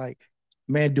pressure. It's like,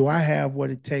 man, do I have what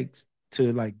it takes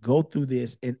to like go through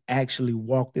this and actually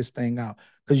walk this thing out?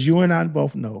 Because you and I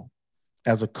both know,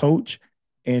 as a coach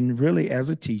and really as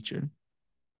a teacher,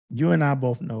 you and I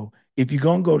both know if you're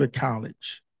gonna go to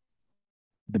college,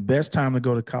 the best time to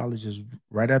go to college is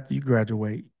right after you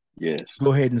graduate. Yes.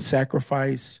 Go ahead and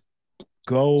sacrifice.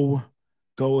 Go,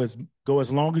 go as go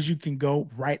as long as you can go.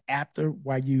 Right after,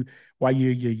 while you're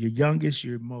youngest,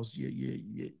 you're most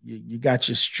you got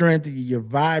your strength, you're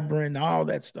vibrant, all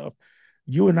that stuff.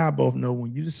 You and I both know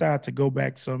when you decide to go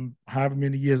back some however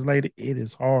many years later, it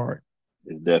is hard.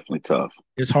 It's definitely tough.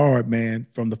 It's hard, man.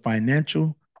 From the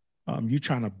financial, you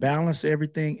trying to balance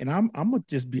everything, and I'm gonna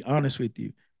just be honest with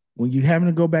you. When you having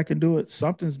to go back and do it,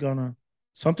 something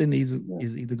needs Yeah.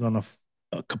 is either gonna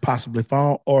could possibly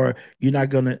fall, or you're not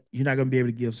gonna be able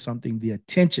to give something the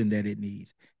attention that it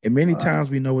needs. And many Right. times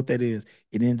we know what that is.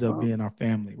 It ends up Right. being our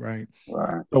family, right?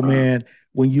 Right. So, Right. man,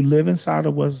 when you live inside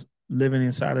of what's living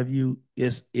inside of you,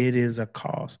 it is a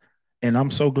cost. And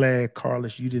I'm so glad,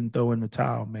 Carlos, you didn't throw in the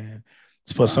towel, man.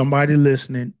 For Right. somebody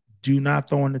listening, do not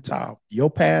throw in the towel. Your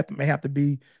path may have to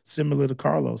be similar to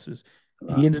Carlos's. He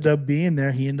Right. ended up being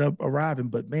there, he ended up arriving.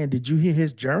 But man, did you hear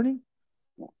his journey?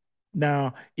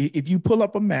 Now, if you pull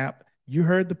up a map, you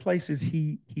heard the places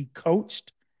he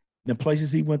coached, the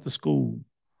places he went to school,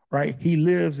 right? He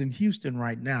lives in Houston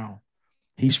right now.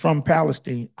 He's from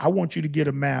Palestine. I want you to get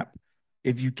a map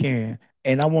if you can,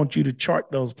 and I want you to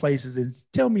chart those places and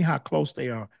tell me how close they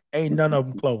are. Ain't none of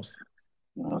them close.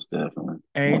 Most definitely.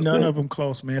 Ain't Most none of definitely. them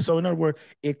close, man. So in other words,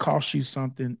 it costs you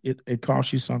something. It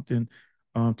costs you something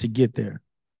to get there.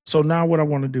 So now what I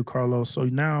want to do, Carlos. So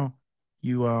now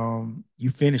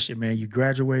you finished it, man. You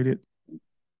graduated.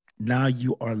 Now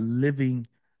you are living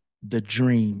the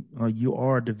dream. You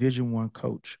are a Division I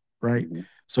coach, right? Hmm.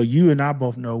 So you and I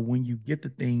both know when you get the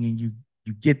thing and you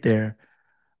get there,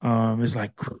 it's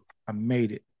like I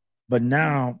made it. But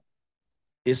now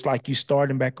it's like you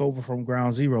starting back over from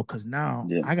ground zero because now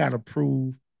Yeah. I got to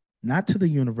prove not to the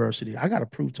university, I got to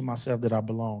prove to myself that I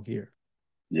belong here.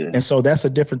 Yeah. And so that's a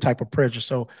different type of pressure.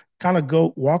 So kind of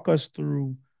go walk us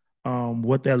through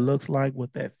what that looks like,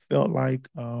 what that felt like,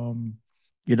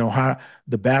 how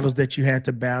the battles that you had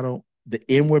to battle, the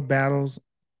inward battles.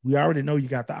 We already know you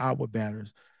got the outward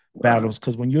Right. battles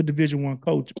because when you're a Division I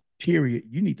coach, period,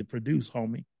 you need to produce,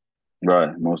 homie.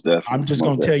 Right. Most I'm definitely. just Most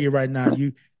gonna tell definitely. you right now.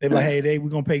 They be like, Yeah. hey, we're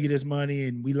gonna pay you this money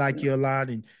and we like Yeah. you a lot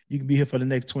and you can be here for the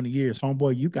next 20 years.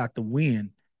 Homeboy, you got the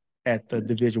win at the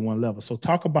Division I level. So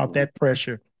talk about Yeah. that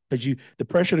pressure because the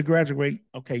pressure to graduate,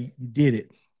 okay, you did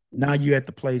it. Now Mhm. you're at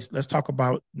the place. Let's talk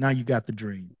about now you got the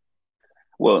dream.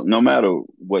 Well, no matter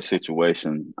what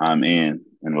situation I'm in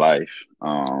life,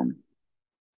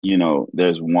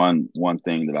 there's one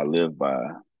thing that I live by,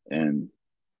 and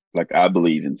like I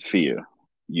believe in fear,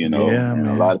 Yeah, and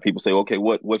a lot man. of people say, okay,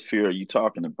 what fear are you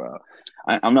talking about?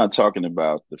 I'm not talking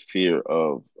about the fear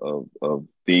of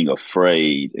being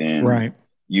afraid and Right,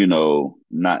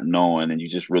 not knowing, and you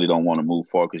just really don't want to move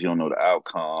forward because you don't know the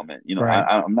outcome, and right.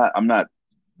 I'm not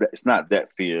it's not that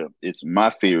fear. It's my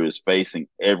fear is facing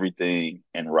everything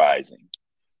and rising.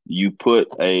 You put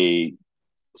a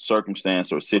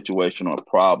circumstance or situation or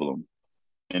problem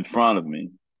in front of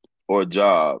me or a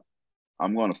job,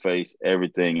 I'm going to face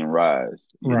everything and rise,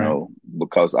 Right.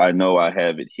 because I know I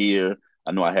have it here.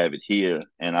 I know I have it here.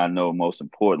 And I know most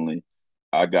importantly,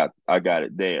 I got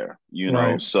it there,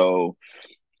 Right. So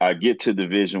I get to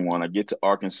Division I, get to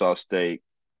Arkansas State,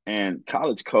 and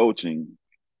college coaching,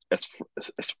 as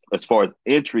as far as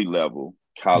entry level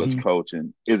college Hmm.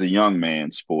 coaching, is a young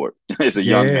man's sport. It's a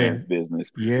young Yeah. man's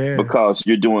business Yeah. because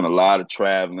you're doing a lot of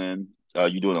traveling,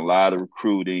 you're doing a lot of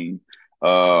recruiting.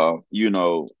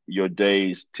 Your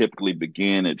days typically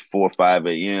begin at 4 or 5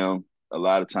 a.m. A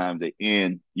lot of times they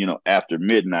end, after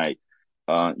midnight.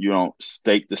 You're on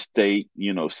state to state,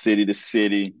 city to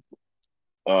city,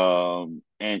 and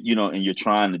you're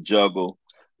trying to juggle,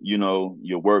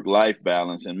 your work life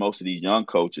balance. And most of these young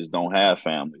coaches don't have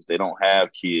families, they don't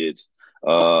have kids, they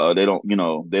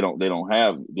don't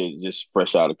have, they're just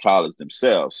fresh out of college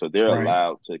themselves, so they're Right.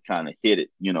 allowed to kind of hit it,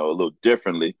 a little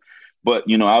differently. But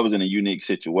I was in a unique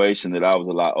situation that I was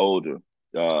a lot older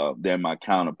than my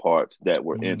counterparts that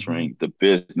were Hmm. entering the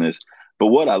business. But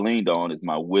what I leaned on is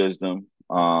my wisdom,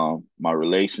 my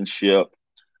relationships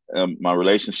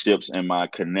and my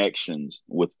connections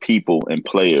with people and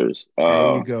players.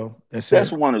 There you go. That's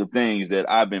That's it. one of the things that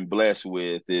I've been blessed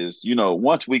with is,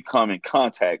 once we come in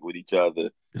contact with each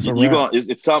other, It's a you're wrap. going,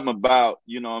 it's something about,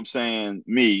 what I'm saying,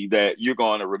 me that you're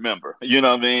going to remember, you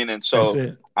know what I mean? And That's so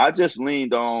it. I just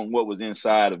leaned on what was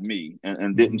inside of me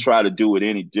and didn't Hmm. try to do it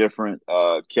any different,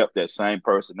 kept that same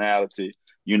personality.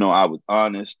 I was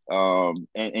honest.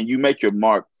 And you make your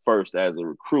mark first as a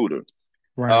recruiter.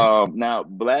 Right. Now,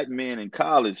 black men in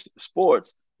college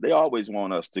sports, they always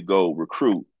want us to go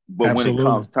recruit. But when it Absolutely.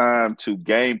 comes time to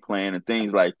game plan and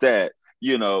things like that,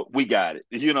 we got it.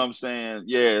 You know what I'm saying?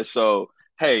 Yeah. So,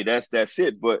 hey, that's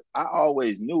it. But I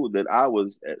always knew that I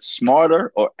was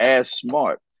smarter or as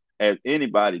smart as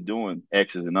anybody doing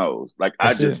X's and O's. Like I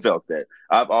That's just it. felt that.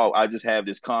 I just have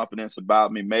this confidence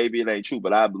about me. Maybe it ain't true,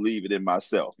 but I believe it in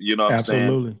myself. You know what I'm saying?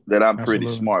 Absolutely. That I'm pretty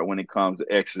Absolutely. smart when it comes to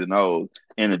X's and O's,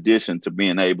 in addition to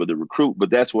being able to recruit.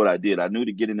 But that's what I did. I knew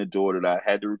to get in the door that I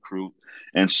had to recruit.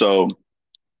 And so,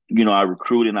 I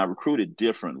recruited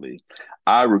differently.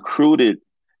 I recruited,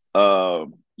 uh,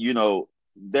 you know,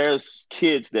 there's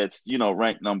kids that's,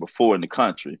 ranked number 4 in the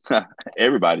country.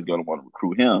 Everybody's going to want to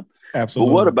recruit him. But what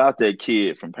Absolutely. about that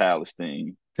kid from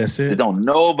Palestine That's that it. don't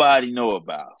nobody know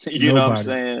about? You know what I'm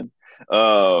Nobody.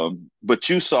 saying? But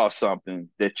you saw something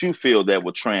that you feel that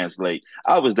would translate.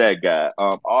 I was that guy.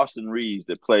 Austin Reeves,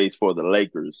 that plays for the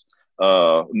Lakers.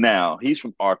 Now he's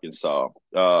from Arkansas.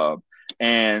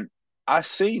 And I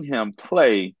seen him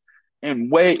play in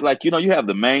way, like, you have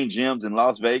the main gyms in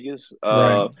Las Vegas.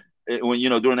 Right. When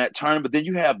during that tournament, but then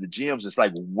you have the gyms that's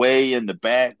like way in the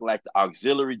back, like the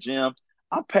auxiliary gym.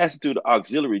 I'm passing through the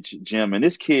auxiliary gym, and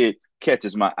this kid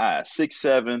catches my eye.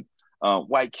 6'7",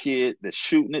 white kid that's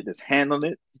shooting it, that's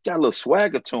handling it. He got a little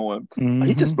swagger to him.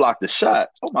 He just Hmm. blocked the shot.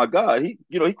 Oh my God. He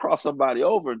crossed somebody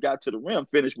over and got to the rim,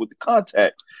 finished with the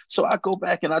contact. So I go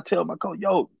back and I tell my coach,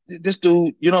 yo, this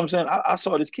dude, you know what I'm saying? I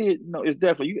saw this kid. It's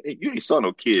definitely, you ain't saw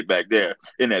no kid back there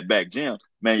in that back gym.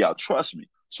 Man, y'all trust me.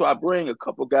 So I bring a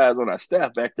couple guys on our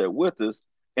staff back there with us,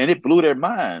 and it blew their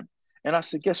mind. And I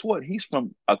said, guess what? He's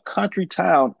from a country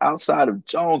town outside of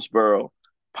Jonesboro,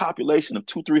 population of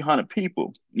 200-300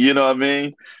 people. You know what I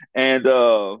mean? And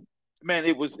man,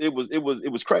 it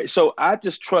was crazy. So I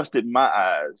just trusted my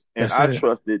eyes, and That's I it.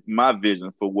 trusted my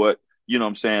vision for what, what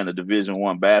I'm saying, a Division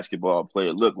I basketball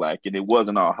player looked like. And it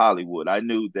wasn't all Hollywood. I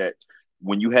knew that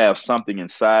when you have something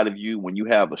inside of you, when you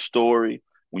have a story,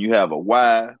 when you have a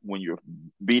why, when you're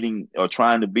beating or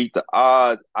trying to beat the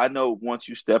odds, I know once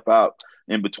you step out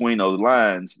in between those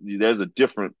lines, that's a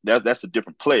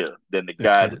different player than the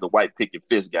That's guy, it. the white picket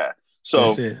fist guy. That's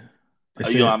So it.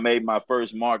 That's it. I made my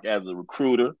first mark as a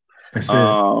recruiter. That's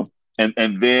it.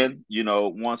 And then,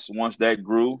 once that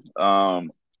grew,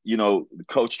 the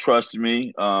coach trusted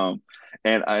me. And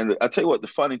I tell you what, the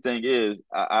funny thing is,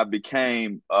 I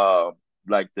became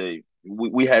like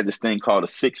we had this thing called a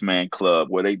 6-man club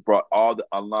where they brought all the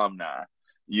alumni,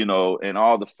 and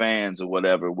all the fans or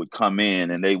whatever would come in,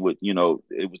 and they would,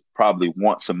 it was probably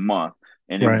once a month,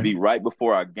 and it would Right. be right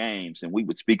before our games, and we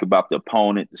would speak about the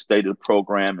opponent, the state of the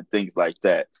program, and things like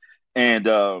that. And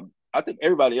I think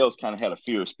everybody else kind of had a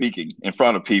fear of speaking in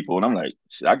front of people, and I'm like,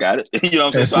 I got it. You know what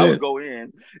I'm saying? That's So I would it. go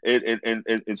in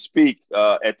and speak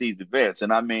at these events,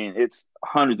 and I mean, it's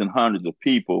hundreds and hundreds of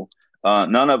people.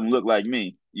 None of them look like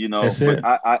me, That's but it.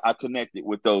 I connected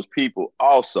with those people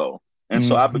also, and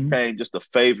so I Hmm. became just a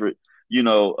favorite,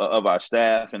 of our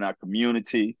staff and our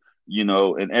community,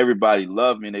 and everybody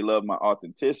loved me and they loved my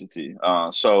authenticity.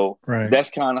 So Right. that's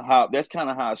kind of how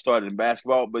I started in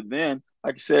basketball. But then,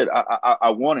 like I said, I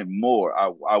wanted more.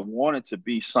 I wanted to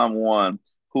be someone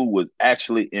who was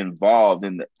actually involved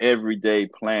in the everyday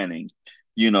planning,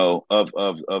 of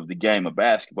the game of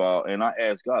basketball. And I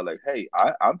asked God, like, hey,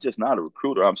 I'm just not a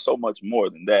recruiter. I'm so much more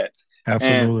than that. And,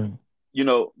 Absolutely.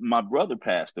 my brother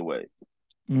passed away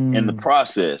in the Mm,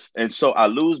 process. And so I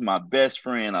lose my best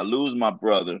friend, I lose my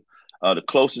brother, the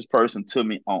closest person to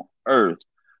me on earth.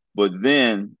 But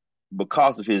then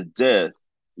because of his death,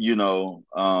 you know,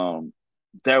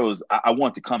 I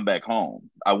want to come back home.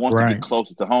 I want to get right.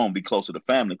 closer to home, be closer to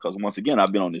family. Because once again,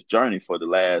 I've been on this journey for the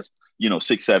last,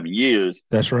 6, 7 years,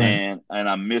 That's right. and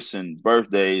I'm missing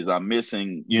birthdays. I'm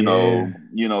missing, Yeah.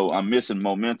 I'm missing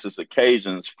momentous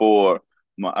occasions for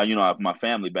my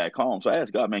family back home. So I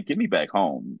asked God, man, get me back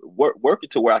home. Work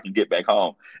it to where I can get back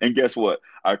home. And guess what?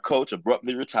 Our coach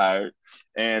abruptly retired,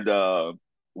 and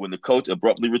when the coach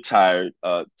abruptly retired,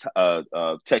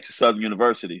 Texas Southern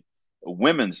University, a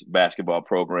women's basketball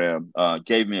program,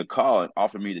 gave me a call and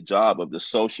offered me the job of the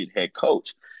associate head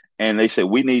coach. And they said,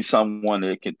 we need someone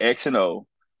that can X and O,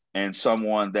 and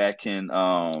someone that can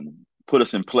put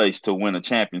us in place to win a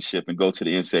championship and go to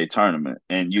the NCAA tournament.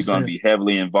 And you're That's going to it. be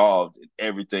heavily involved in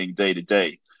everything day to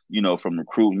day, from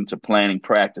recruiting to planning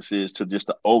practices to just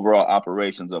the overall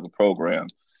operations of a program.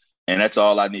 And that's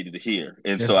all I needed to hear.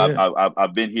 And so That's it.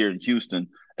 I've been here in Houston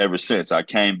ever since. I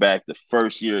came back the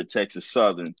first year at Texas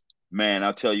Southern. Man,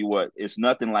 I'll tell you what, it's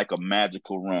nothing like a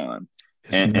magical run,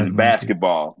 It's and in nothing like it.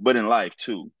 basketball, but in life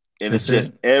too. And it's That's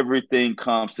it. just everything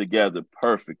comes together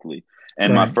perfectly.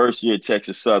 And my Right. first year at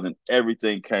Texas Southern,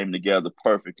 everything came together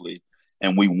perfectly.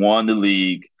 And we won the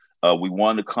league, we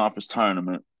won the conference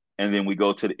tournament, and then we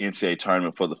go to the NCAA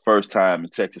tournament for the first time in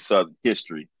Texas Southern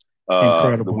history. The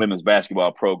Incredible. women's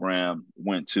basketball program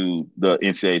went to the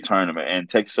NCAA tournament, and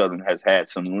Texas Southern has had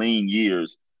some lean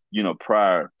years,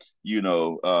 prior,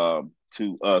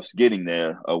 to us getting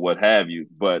there or what have you.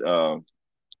 But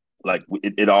like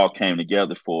it all came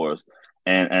together for us,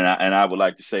 and I would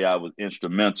like to say I was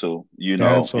instrumental, in pushing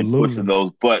Absolutely.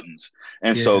 those buttons.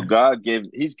 And so Yeah.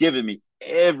 He's given me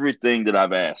everything that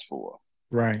I've asked for.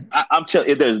 Right. I'm telling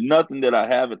you, there's nothing that I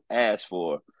haven't asked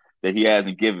for that he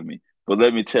hasn't given me. But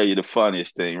let me tell you the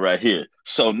funniest thing right here.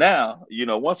 So now,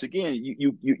 once again,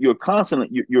 you're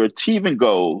constantly you're achieving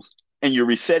goals and you're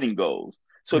resetting goals.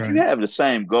 So if you Right. have the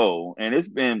same goal and it's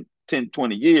been 10,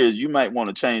 20 years, you might want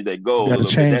to change that You goal got a to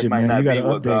little bit. change That it, might man. You not got to be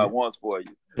what update God it. wants for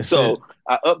you. That's So it.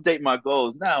 I update my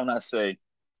goals now and I say,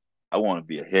 I want to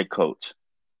be a head coach.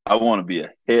 I want to be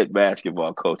a head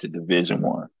basketball coach at Division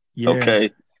 1. Yeah.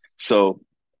 Okay. So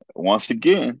once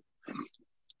again,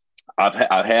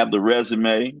 I have the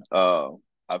resume.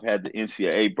 I've had the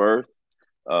NCAA berth,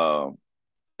 uh,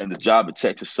 and the job at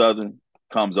Texas Southern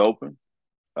comes open,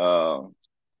 uh,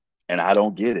 and I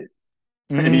don't get it.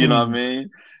 You know what I Mm. mean?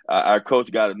 Our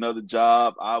coach got another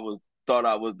job. Thought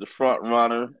I was the front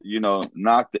runner.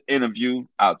 Knocked the interview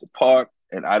out the park,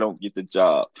 and I don't get the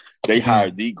job. They Man.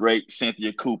 hired the great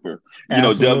Cynthia Cooper,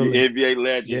 Absolutely. WNBA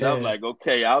legend. I'm Yeah. like,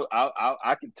 okay,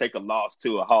 I can take a loss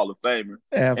to a Hall of Famer,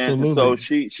 and so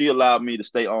Absolutely. she allowed me to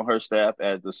stay on her staff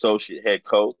as the associate head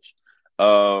coach.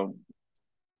 Um,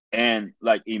 and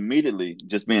like immediately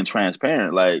just being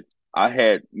transparent, like I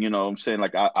had, I'm saying,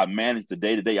 like I managed the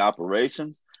day-to-day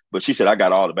operations, but she said, I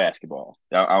got all the basketball.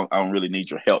 I don't really need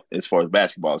your help as far as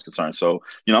basketball is concerned. So,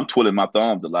 I'm twiddling my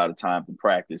thumbs a lot of times in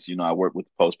practice. I work with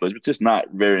the post players, but just not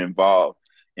very involved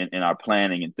in our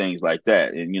planning and things like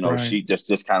that. And, Right. she just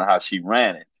kind of how she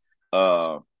ran it.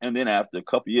 And then after a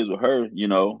couple years with her,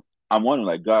 I'm wondering,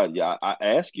 like, God, yeah, I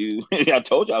asked you, I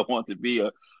told you I wanted to be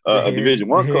a Division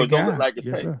The One head coach. Don't look guy. like it's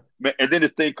Yes, hey, sir. man. And then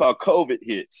this thing called COVID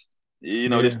hits. This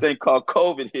Yeah. thing called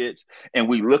COVID hits, and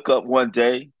we look up one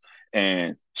day,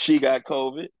 and she got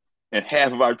COVID, and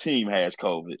half of our team has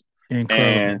COVID, and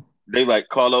Incredible. they like,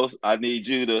 Carlos, I need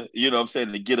you to, what I'm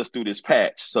saying, to get us through this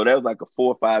patch. So that was like a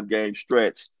 4 or 5 game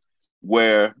stretch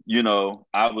where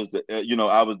I was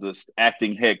the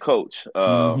acting head coach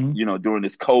Mm-hmm. during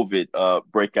this COVID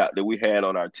breakout that we had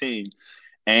on our team.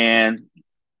 And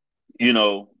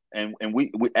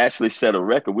we actually set a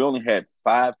record. We only had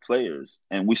 5 players,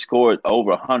 and we scored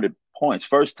over 100 points.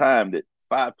 First time that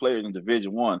 5 players in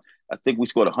Division 1. I think we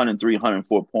scored 103,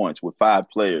 104 points with 5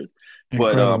 players.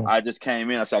 But Incredible. I just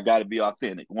came in. I said, I got to be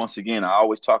authentic. Once again, I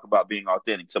always talk about being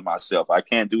authentic to myself. I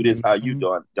can't do this how you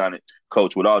Mm-hmm. done it,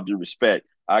 Coach. With all due respect,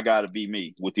 I got to be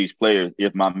me with these players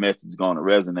if my message is going to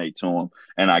resonate to them.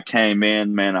 And I came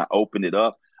in, man. I opened it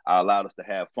up. I allowed us to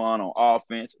have fun on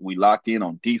offense. We locked in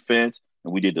on defense.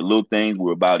 and we did the little things. We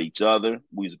were about each other.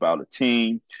 We was about a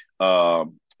team.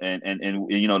 And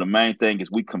you know, the main thing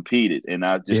is we competed. And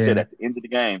I just said Yeah, at the end of the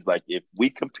games, like if we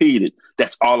competed,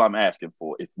 that's all I'm asking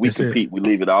for. If we that's it. compete, we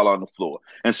leave it all on the floor.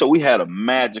 And so we had a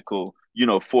magical, you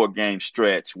know, 4 game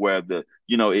stretch where the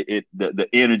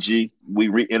energy, we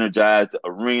re-energized the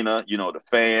arena, you know, the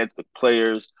fans, the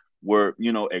players were,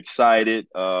 you know, excited.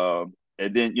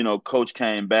 And then, you know, coach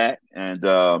came back and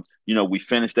you know, we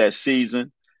finished that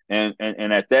season. And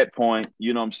at that point,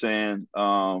 you know what I'm saying,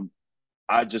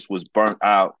 I just was burnt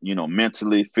out, you know,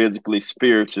 mentally, physically,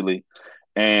 spiritually,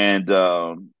 and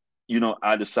you know,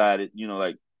 I decided, you know,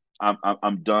 like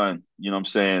I'm done. You know what I'm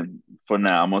saying? For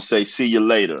now, I'm gonna say see you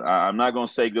later. I'm not gonna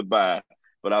say goodbye,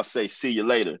 but I'll say see you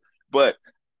later. But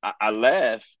I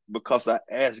laugh because I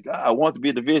asked God, I want to be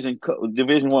a Division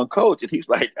 1 coach, and He's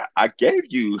like, I gave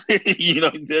you, you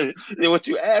know, what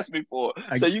you asked me for.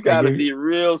 So you I got to gave. be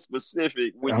real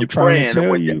specific when I'm you're trying to praying and tell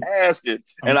when you're you. asking.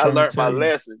 I'm And I trying to learned my tell you.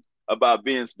 lesson about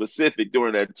being specific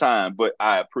during that time. But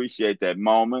I appreciate that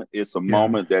moment. It's a Yeah.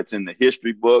 moment that's in the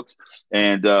history books.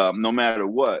 And no matter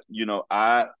what, you know,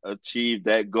 I achieved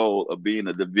that goal of being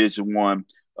a Division 1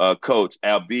 coach,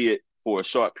 albeit for a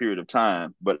short period of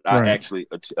time. But I Right. actually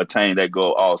attained that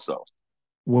goal also.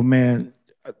 Well, man,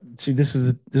 see, this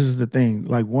is the thing.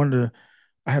 Like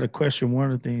I had a question.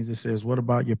 One of the things that says, "What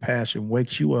about your passion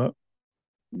wakes you up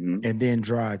Mm-hmm. and then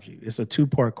drives you?" It's a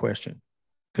two-part question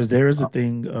because there is a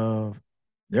thing of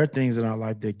there are things in our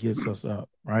life that gets us up,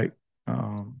 right?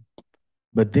 Um,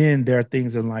 but then there are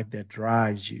things in life that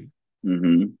drives you.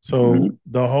 Mm-hmm. So Mm-hmm.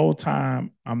 the whole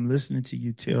time I'm listening to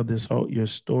you tell this whole your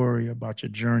story about your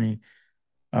journey,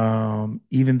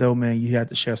 even though man, you had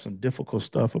to share some difficult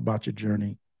stuff about your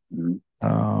journey.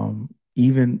 Mm-hmm.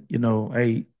 Even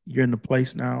hey, you're in the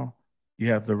place now.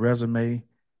 You have the resume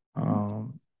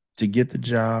to get the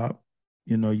job.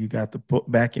 You got the put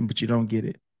back in, but you don't get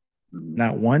it. Mm-hmm.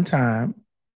 Not one time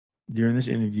during this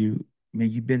interview, man,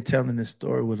 you've been telling this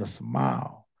story with a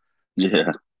smile.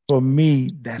 Yeah. For me,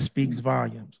 that speaks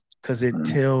volumes because it Mm-hmm.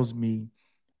 tells me,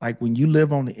 like, when you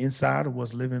live on the inside of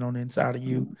what's living on the inside of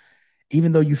you,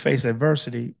 even though you face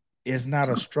adversity, it's not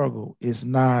a struggle. It's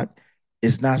not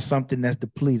something that's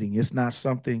depleting. It's not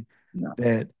something Yeah.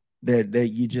 that that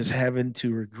you just having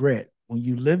to regret. When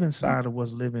you live inside of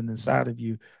what's living inside of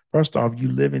you, first off, you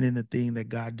living in the thing that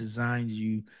God designed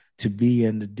you to be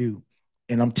and to do.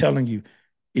 And I'm telling you,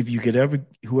 if you could ever,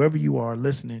 whoever you are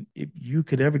listening, if you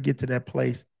could ever get to that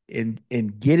place and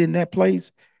get in that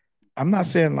place, I'm not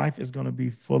saying life is going to be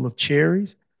full of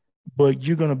cherries, but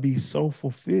you're going to be so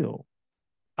fulfilled.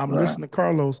 I'm Right. listening to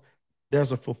Carlos.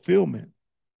 There's a fulfillment,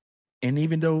 and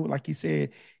even though, like he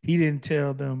said, he didn't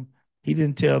tell them, he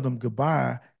didn't tell them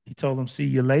goodbye. He told them, "See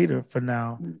you later." For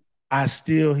now, I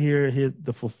still hear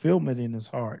the fulfillment in his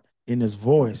heart, in his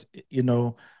voice.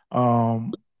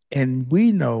 Um, and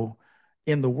we know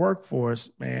in the workforce,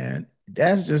 man,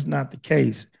 that's just not the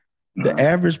case. The Right.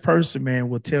 average person, man,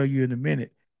 will tell you in a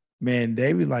minute, man.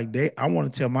 They be like, I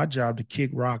want to tell my job to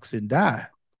kick rocks and die.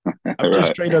 I'm just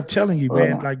Right. straight up telling you,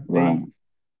 man. Right. Like Right.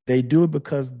 they do it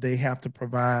because they have to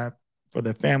provide for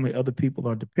their family. Other people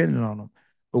are dependent on them.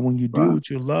 But when you do Right. what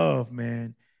you love,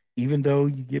 man, even though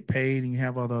you get paid and you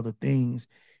have all the other things,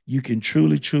 you can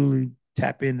truly, truly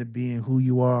tap into being who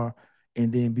you are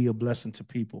and then be a blessing to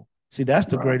people. See, that's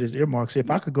the Right. greatest earmark. See, if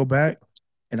I could go back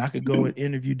and I could go and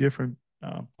interview different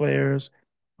players,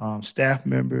 staff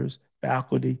members,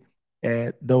 faculty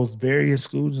at those various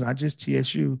schools, not just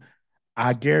TSU,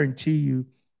 I guarantee you,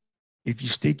 if you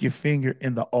stick your finger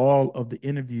in the oil of the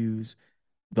interviews,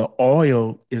 the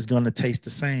oil is going to taste the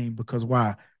same because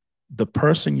why? The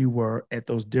person you were at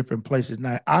those different places.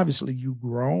 Now, obviously, you've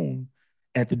grown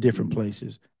at the different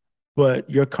places, but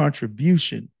your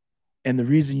contribution and the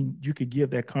reason you could give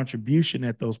that contribution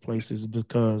at those places is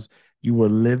because you were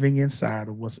living inside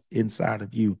of what's inside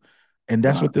of you. And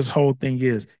that's Right. what this whole thing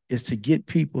is to get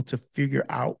people to figure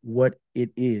out what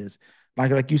it is.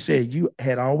 Like you said, you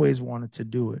had always wanted to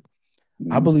do it.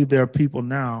 I Mm-hmm. believe there are people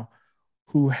now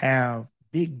who have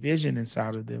big vision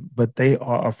inside of them, but they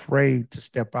are afraid to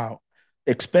step out,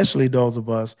 especially those of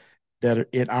us that are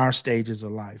in our stages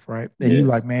of life, right? And you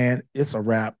like, Yes. man, it's a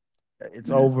wrap.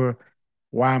 It's Yeah. over.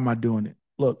 Why am I doing it?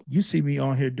 Look, you see me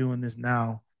on here doing this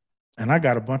now, and I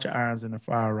got a bunch of irons in the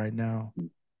fire right now.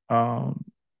 Um,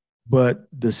 but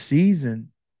the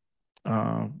season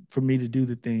for me to do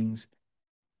the things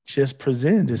just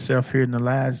presented itself here in the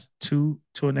last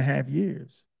 2.5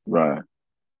 years, Right.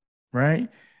 right?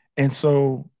 And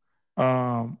so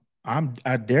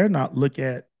I dare not look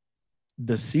at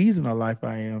the season of life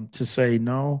I am to say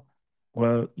no.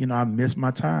 Well, I missed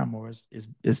my time, or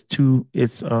it's too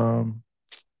it's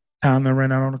Time that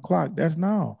ran out on the clock. That's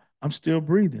now. I'm still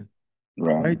breathing.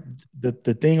 Right. Right.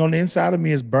 The thing on the inside of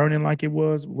me is burning like it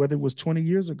was, whether it was 20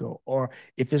 years ago or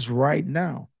if it's right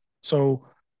now. So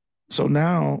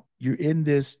now you're in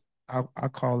this, I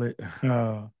call it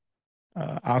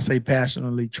I'll say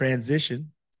passionately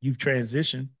transition. You've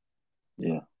transitioned.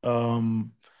 Yeah.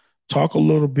 Um, talk a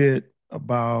little bit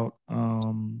about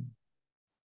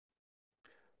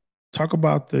talk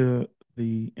about and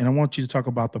I want you to talk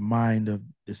about the mind of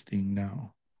this thing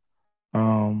now.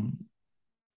 Um,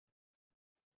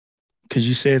 because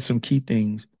you said some key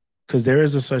things. Because there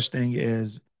is a such thing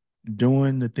as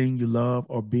doing the thing you love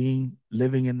or being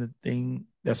living in the thing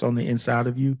that's on the inside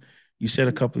of you. You said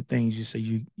a couple of things. You said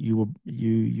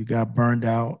you got burned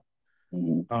out,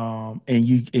 Mm-hmm. and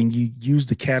you use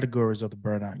the categories of the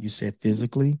burnout. You said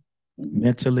physically, Mm-hmm.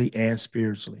 mentally, and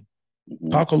spiritually. Mm-hmm.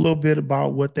 Talk a little bit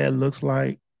about what that looks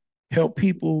like. Help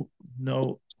people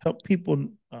help people,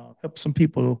 help some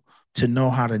people to know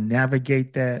how to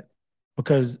navigate that,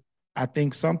 because I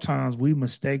think sometimes we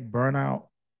mistake burnout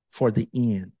for the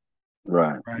end,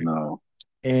 Right. right? No.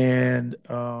 And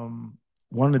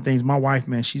one of the things, my wife,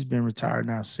 man, she's been retired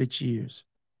now 6 years.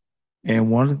 And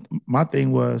my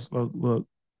thing was, look,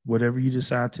 whatever you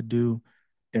decide to do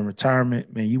in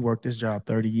retirement, man, you work this job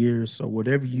 30 years. So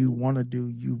whatever you want to do,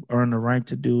 you earn the right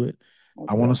to do it.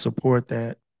 I want to Okay. support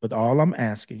that. But all I'm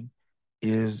asking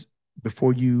is,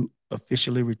 before you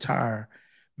officially retire,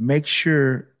 make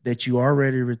sure that you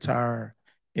already retire,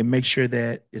 and make sure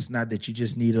that it's not that you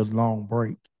just need a long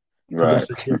break, because Right. that's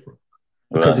a different.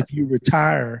 Because Right. if you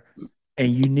retire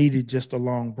and you needed just a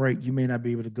long break, you may not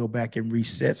be able to go back and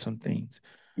reset some things.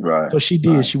 Right. So she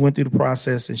did. Right. She went through the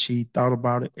process and she thought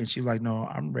about it, and she like, no,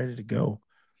 I'm ready to go.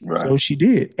 Right. So she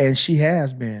did, and she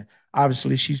has been.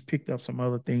 Obviously, she's picked up some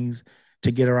other things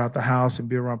to get her out the house and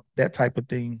be around that type of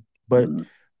thing. But Mm-hmm.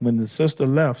 when the sister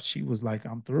left, she was like,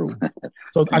 I'm through.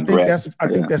 So Congrats. I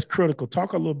think Yeah. that's critical.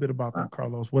 Talk a little bit about that,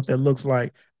 Carlos. What that looks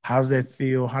like. How's that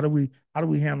feel? How do we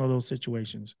handle those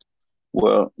situations?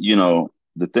 Well,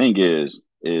 the thing is,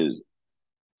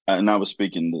 and I was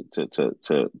speaking to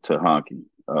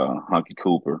Honky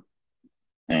Cooper,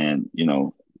 and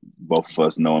both of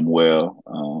us know him well.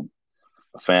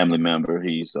 A family member.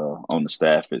 He's on the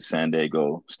staff at San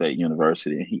Diego State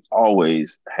University, and he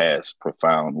always has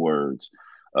profound words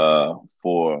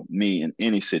for me in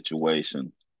any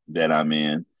situation that I'm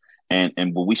in. And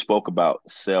when we spoke about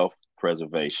self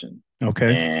preservation,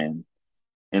 Okay.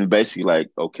 and basically like,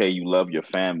 okay, you love your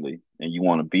family and you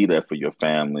want to be there for your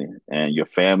family, and your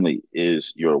family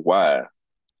is your why.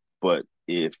 But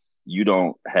if you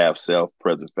don't have self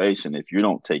preservation, if you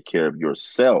don't take care of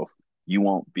yourself, you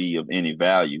won't be of any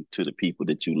value to the people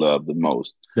that you love the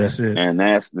most. That's it. And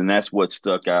that's what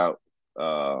stuck out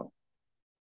uh,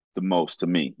 the most to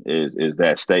me is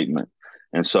that statement.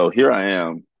 And so here I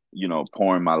am,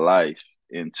 pouring my life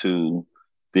into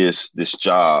this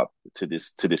job, to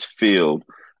this field,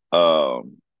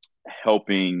 um,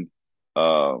 helping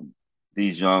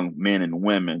these young men and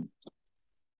women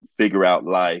figure out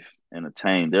life and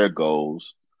attain their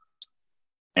goals.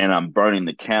 And I'm burning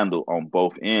the candle on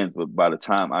both ends. But by the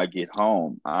time I get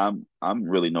home, I'm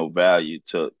really no value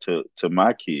to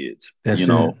my kids, That's it.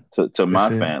 to That's my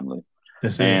it. family.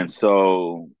 That's it. And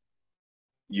so,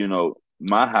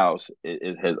 my house,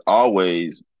 it has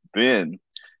always been,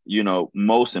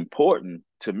 most important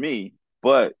to me,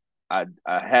 but I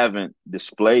haven't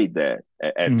displayed that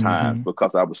at times Mm-hmm.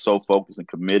 because I was so focused and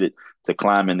committed to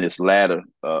climbing this ladder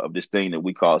of this thing that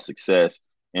we call success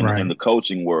in Right. the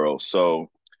coaching world. So,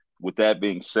 with that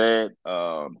being said,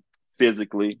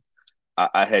 physically,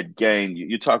 I had gained.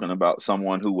 You're talking about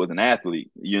someone who was an athlete,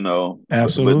 but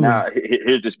Absolutely. now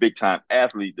here's this big time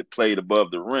athlete that played above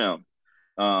the rim,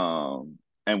 and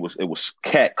it was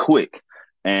cat quick,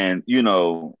 and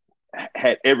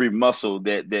had every muscle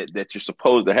that you're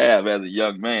supposed to have as a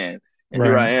young man. And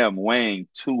here Right. I am weighing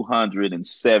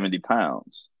 270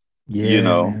 pounds. You Yeah,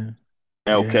 know, man.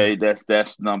 Yeah. okay,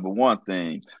 that's number one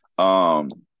thing.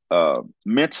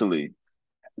 Mentally,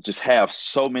 just have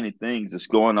so many things that's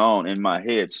going on in my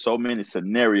head, so many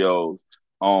scenarios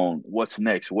on what's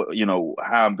next,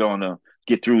 how I'm going to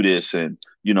get through this. And,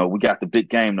 we got the big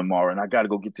game tomorrow and I got to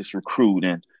go get this recruit.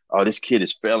 And, oh, this kid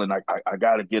is failing. I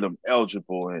got to get him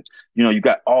eligible. And, you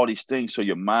got all these things. So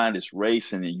your mind is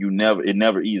racing and it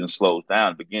never even slows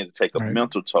down. It begins to take a Right.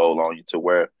 mental toll on you to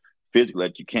where physically,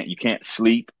 like you can't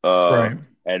sleep, Right.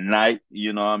 at night.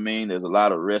 You know what I mean? There's a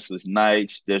lot of restless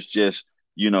nights. There's just,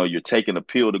 you're taking a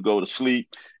pill to go to sleep,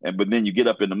 but then you get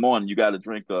up in the morning, you got to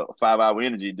drink a 5 hour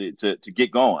energy to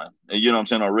get going. You know what I'm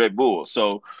saying? On Red Bull.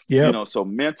 So, Yep. so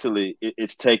mentally,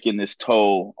 it's taking this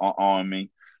toll on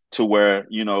me. to where,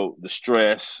 the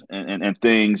stress and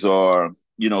things are,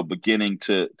 beginning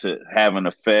to have an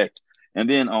effect. And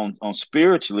then on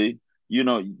spiritually,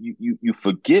 you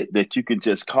forget that you can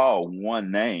just call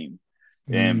one name,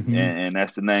 Hmm. and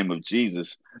that's the name of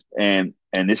Jesus. And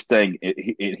this thing,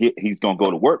 he's gonna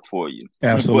go to work for you.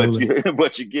 but Absolutely. you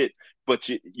but you get but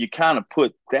you kind of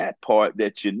put that part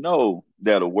that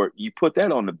that'll work. You put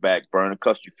that on the back burner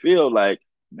because you feel like,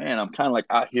 man, I'm kind of like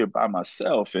out here by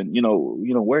myself, and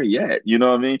where you at? You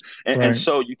know what I mean? And Right.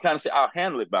 so you kind of say, I'll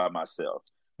handle it by myself.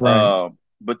 Right.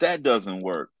 But that doesn't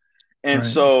work. And Right.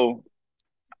 so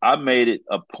I made it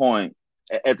a point.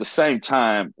 At the same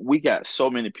time, we got so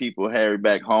many people, Harry,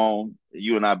 back home,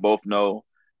 you and I both know,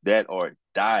 that are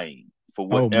dying for Oh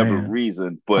whatever man.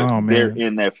 reason, but Oh they're man.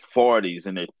 in their 40s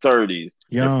and their 30s,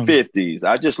 their Young. 50s.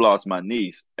 I just lost my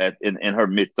niece in her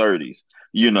mid 30s,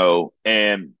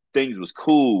 and things was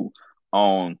cool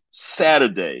on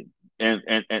Saturday. And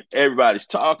everybody's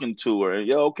talking to her,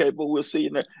 and okay, but we'll see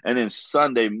you next. And then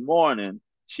Sunday morning,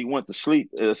 she went to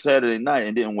sleep Saturday night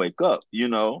and didn't wake up,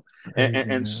 Crazy, and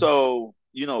man. so,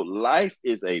 life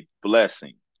is a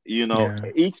blessing. Yeah.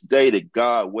 Each day that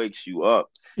God wakes you up,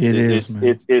 It is,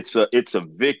 man. it's a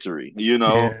victory,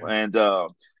 Yeah.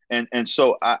 and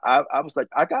so I was like,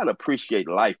 I gotta appreciate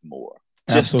life more.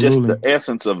 Just the Absolutely.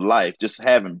 essence of life, just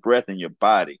having breath in your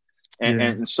body. and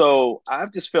Yeah. and so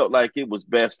I've just felt like it was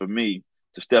best for me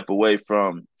to step away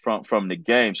from the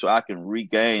game so I can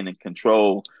regain and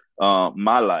control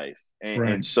my life. And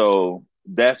Right. so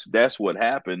that's what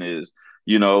happened is,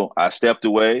 I stepped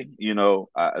away.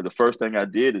 The first thing I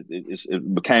did is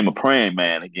it became a praying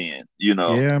man again. Yeah,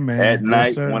 At man. Yes,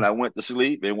 night when sir. I went to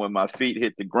sleep and when my feet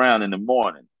hit the ground in the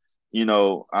morning,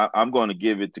 I'm going to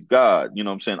give it to God.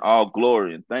 I'm saying, all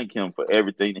glory, and thank Him for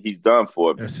everything that He's done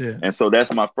for me. That's it. And so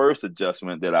that's my first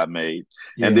adjustment that I made.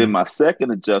 And then Yeah. my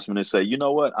second adjustment is say, you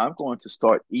know what? I'm going to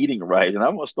start eating right, and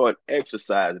I'm going to start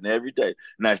exercising every day.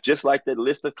 Now, it's just like that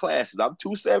list of classes. I'm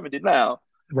 270 now,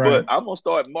 but Right. I'm going to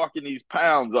start marking these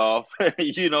pounds off,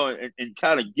 and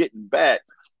kind of getting back,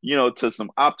 to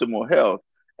some optimal health.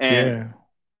 And Yeah.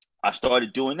 I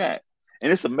started doing that.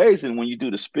 And it's amazing when you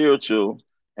do the spiritual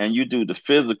and you do the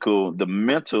physical, the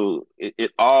mental,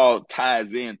 it all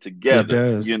ties in It together.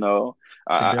 does. It does.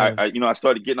 I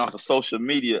started getting off of social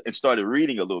media and started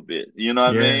reading a little bit. You know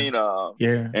what I Yeah. mean?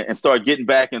 Yeah. And started getting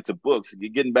back into books,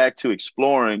 getting back to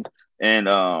exploring and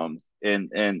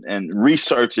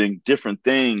researching different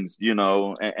things.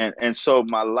 And so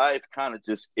my life kind of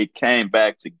just it came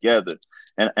back together.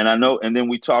 And I know, and then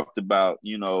we talked about,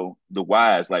 the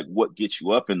whys, like what gets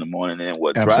you up in the morning and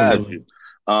what drives Absolutely.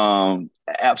 you.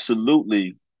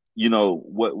 Absolutely,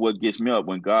 what gets me up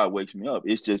when God wakes me up,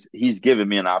 it's just He's giving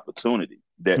me an opportunity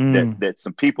that that Mm. that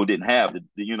some people didn't have.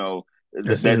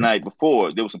 That's That it. night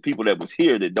before, there were some people that was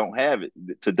here that don't have it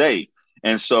today.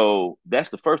 And so that's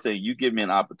the first thing. You give me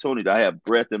an opportunity. I have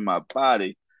breath in my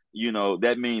body.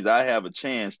 That means I have a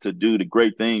chance to do the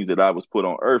great things that I was put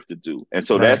on earth to do. And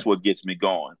so Right. that's what gets me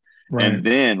going. Right. And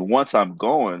then once I'm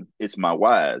going, it's my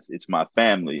whys, it's my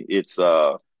family, it's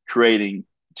creating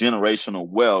generational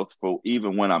wealth for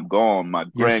even when I'm gone, my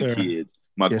Yes, sir. grandkids,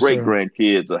 my Yes, great sir.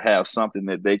 grandkids will have something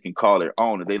that they can call their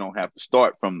own, and they don't have to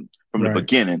start from the Right.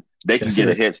 beginning. They can That's get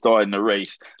a it. head start in the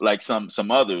race like some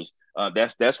others.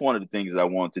 That's one of the things I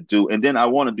want to do, and then I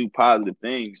want to do positive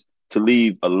things to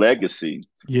leave a legacy,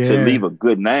 to leave Yeah. a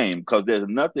good name, because there's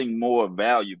nothing more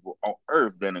valuable on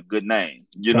earth than a good name.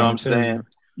 You know what Trying I'm to tell saying? you.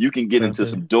 You can get Trying into to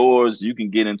tell some you. doors, you can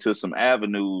get into some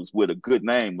avenues with a good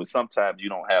name, but sometimes you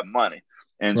don't have money.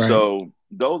 And Right. so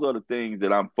those are the things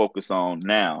that I'm focused on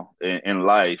now in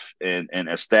life, and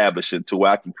establishing to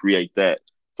where I can create that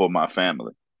for my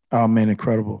family. Oh man,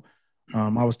 incredible.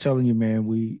 I was telling you, man,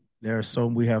 we have so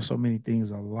many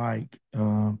things alike.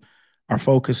 Our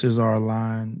focuses are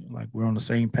aligned, like we're on the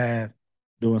same path,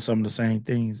 doing some of the same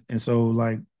things. And so,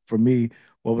 like for me,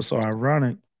 what was so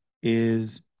ironic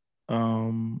is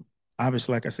um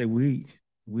obviously, like I said, we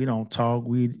don't talk,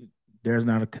 there's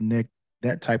not a connect,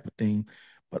 that type of thing.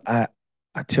 But I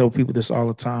tell people this all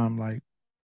the time, like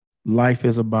life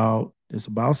is about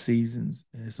seasons,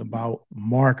 it's about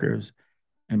markers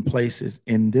and places.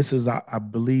 And this is, I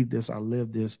believe this, I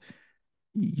live this.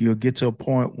 You'll get to a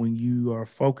point when you are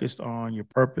focused on your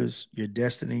purpose, your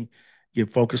destiny. You're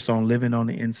focused on living on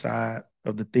the inside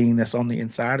of the thing that's on the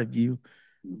inside of you.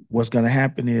 What's going to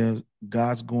happen is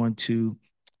God's going to,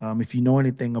 if you know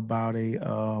anything about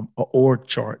a org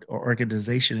chart or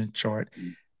organization chart,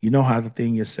 you know how the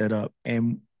thing is set up.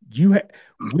 And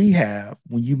we have,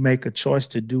 when you make a choice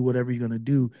to do whatever you're going to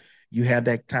do, you have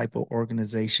that type of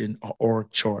organization or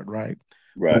org chart, right?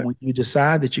 But Right. when you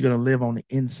decide that you're going to live on the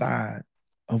inside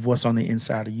of what's on the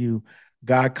inside of you,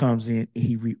 God comes in and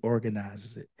he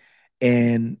reorganizes it.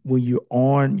 And when you're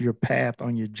on your path,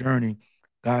 on your journey,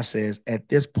 God says, at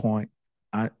this point,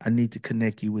 I need to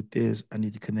connect you with this. I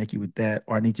need to connect you with that,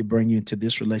 or I need to bring you into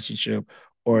this relationship,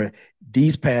 or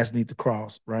these paths need to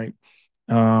cross, right?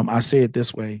 I say it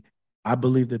this way. I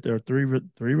believe that there are three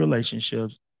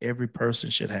relationships every person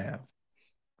should have.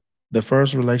 The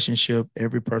first relationship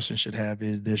every person should have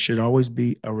is there should always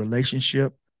be a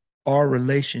relationship or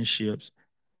relationships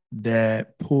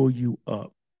that pull you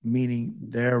up, meaning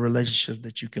there are relationships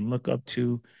that you can look up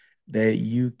to, that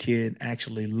you can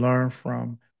actually learn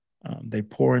from. They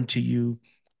pour into you,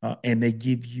 and they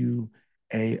give you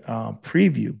a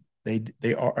preview.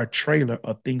 They are a trailer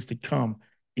of things to come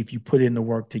if you put in the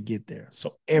work to get there.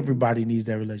 So everybody needs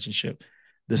that relationship.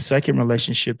 The second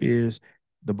relationship is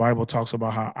the Bible talks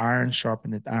about how iron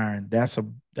sharpeneth iron. That's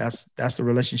the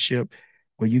relationship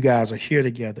where you guys are here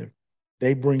together.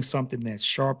 They bring something that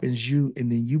sharpens you,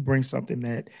 and then you bring something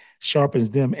that sharpens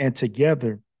them. And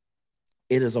together,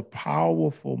 it is a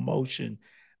powerful motion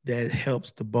that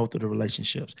helps the both of the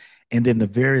relationships. And then the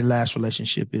very last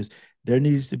relationship is there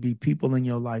needs to be people in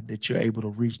your life that you're able to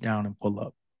reach down and pull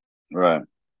up. Right.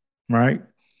 Right.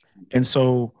 And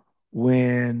so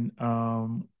when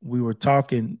we were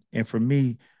talking, and for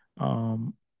me,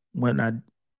 um, when I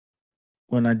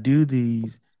do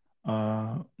these,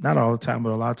 not all the time,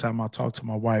 but a lot of time I'll talk to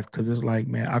my wife because it's like,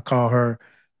 man, I call her,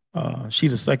 she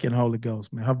the second Holy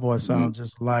Ghost, man. Her voice Mm-hmm. sounds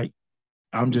just like,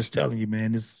 I'm just telling you,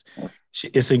 man,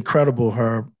 it's incredible.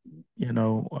 You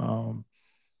know,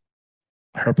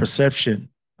 her perception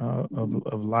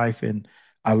of life, and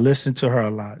I listen to her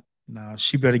a lot. Now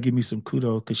she better give me some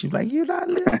kudos because she's like, "You're not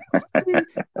listening to me."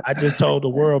 I just told the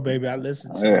world, baby, I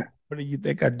listen to Yeah. you. What do you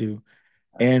think I do?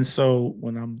 And so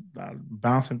when I'm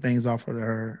bouncing things off of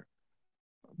her,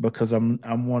 because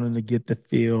I'm wanting to get the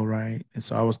feel right, and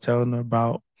so I was telling her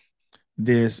about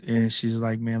this, and she's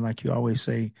like, "Man, like you always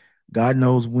say, God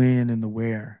knows when and the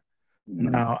where."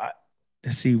 Mm-hmm. Now,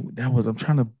 let's see, I'm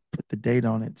trying to put the date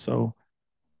on it. So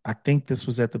I think this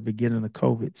was at the beginning of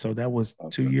COVID. So that was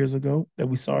 2 years ago that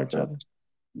we saw each Okay. other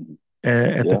Mm-hmm.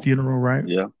 at the Yeah. funeral, right?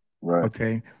 Yeah. Right.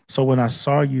 Okay. So when I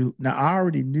saw you, now I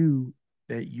already knew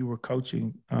that you were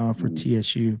coaching for Mm-hmm.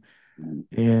 TSU,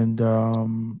 Mm-hmm.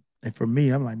 and for me,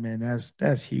 I'm like, man,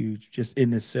 that's huge, just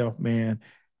in itself, man.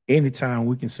 Anytime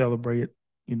we can celebrate,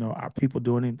 our people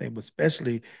doing anything, but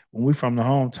especially when we from the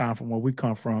hometown from where we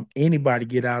come from, anybody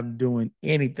get out and doing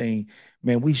anything,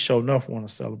 man, we sure enough want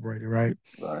to celebrate it, right?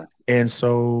 Right. And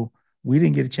so we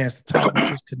didn't get a chance to talk. We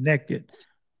just connected.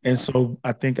 And Right. so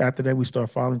I think after that, we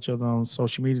started following each other on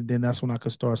social media. Then that's when I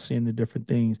could start seeing the different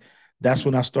things. That's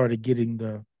when I started getting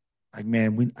like,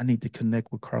 man, I need to connect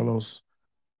with Carlos.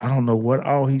 I don't know what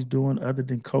all he's doing other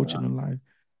than coaching Right. in life, Right.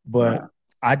 but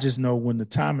I just know when the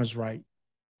time is right,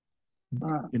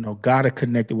 Right. God to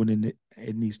connect it when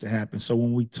it needs to happen. So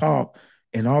when we talk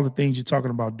and all the things you're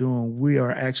talking about doing, we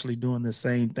are actually doing the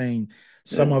same thing.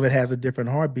 Some of Yes. it has a different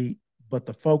heartbeat, but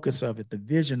the focus of it, the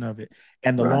vision of it,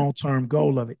 and the Right. long-term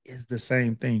goal of it is the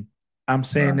same thing. I'm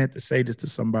saying Right. that to say this to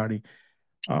somebody.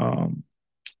 Um,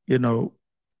 you know,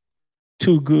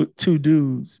 two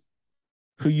dudes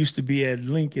who used to be at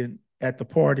Lincoln at the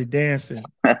party dancing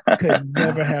could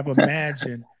never have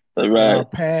imagined that our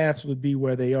Right. paths would be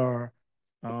where they are.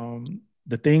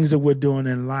 The things that we're doing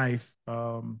in life,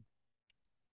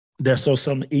 there's so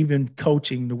some even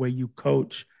coaching the way you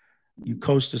coach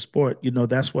the sport.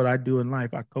 That's what I do in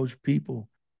life. I coach people.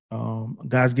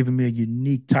 God's given me a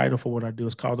unique title for what I do.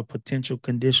 It's called a potential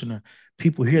conditioner.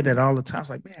 People hear that all the time. It's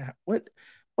like, man, what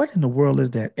in the world is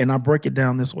that? And I break it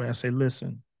down this way. I say,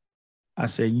 listen, I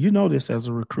said, you know this as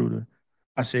a recruiter.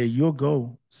 I said, you'll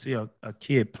go see a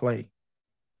kid play.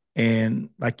 And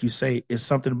like you say, it's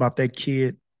something about that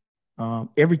kid.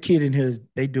 Every kid in here,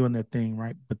 they doing their thing,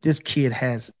 right? But this kid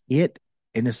has it,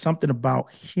 and it's something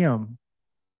about him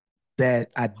that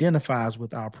identifies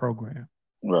with our program.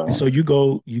 And Right. so you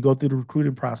go through the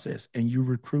recruiting process and you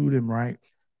recruit him, right?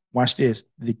 Watch this.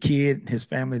 The kid, his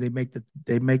family, they make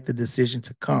the decision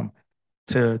to come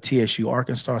to TSU,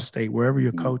 Arkansas State, wherever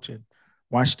you're Mm-hmm. coaching.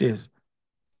 Watch this.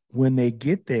 When they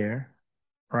get there,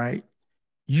 right?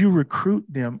 You recruit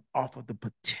them off of the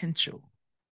potential.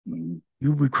 Mm-hmm.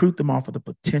 You recruit them off of the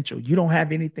potential. You don't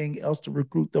have anything else to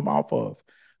recruit them off of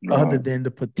other Right. than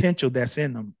the potential that's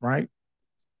in them, right?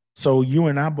 So you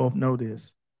and I both know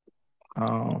this.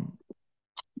 Um,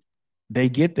 they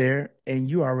get there and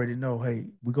you already know, hey,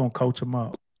 we're gonna coach them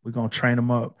up. We're gonna train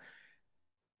them up.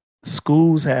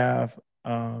 Schools have,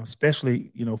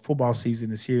 especially football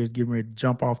season is here, is getting ready to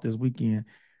jump off this weekend.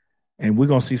 And we're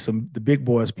gonna see some the big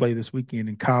boys play this weekend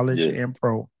in college Yes. and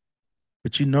pro.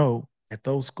 But at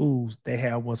those schools, they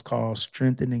have what's called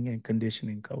strengthening and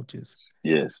conditioning coaches.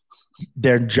 Yes.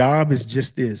 Their job is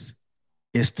just this,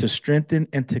 is to strengthen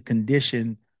and to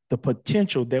condition the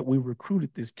potential that we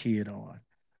recruited this kid on.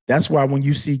 That's why when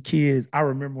you see kids, I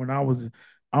remember when I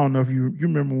don't know if you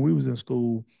remember when we was in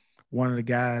school, one of the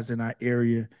guys in our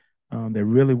area that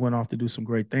really went off to do some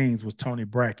great things was Tony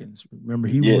Brackens. Remember,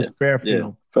 he Yeah. was Yeah.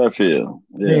 Fairfield. Fairfield.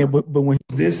 Yeah. Man, but when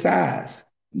he's this size,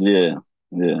 Yeah.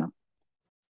 Yeah.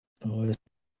 oh,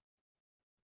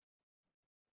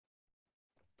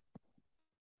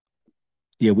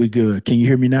 yeah, we good. Can you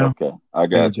hear me now? Okay. I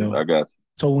There we got you. go. I got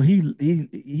So when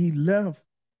he left,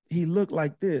 he looked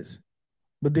like this.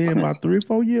 But then you. about 3 or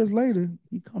 4 years later,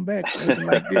 he come back looking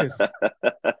like this.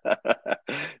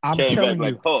 I'm Came back telling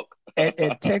like you, Hulk.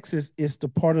 at Texas, it's the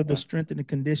part of the strength and the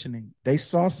conditioning. They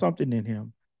saw something in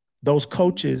him. Those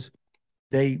coaches,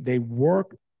 they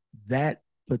work that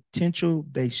potential,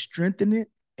 they strengthen it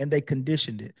and they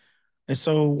conditioned it. And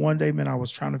so one day, man, I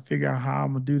was trying to figure out how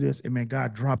I'm gonna do this, and man,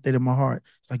 God dropped it in my heart.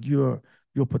 It's like you're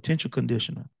a potential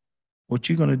conditioner. What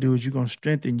you're gonna do is you're gonna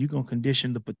strengthen, you're gonna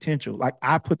condition the potential. Like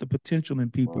I put the potential in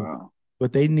people, Wow.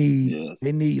 but they need Yes.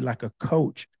 they need like a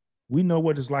coach. We know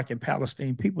what it's like in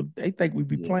Palestine. People they think we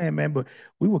be Yeah. playing, man, but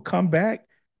we would come back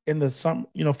in the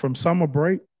from summer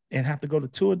break and have to go to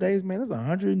 2 days, man. It's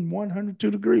 101,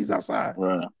 102 degrees outside.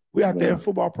 Right. We out there in Right.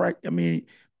 football practice. I mean,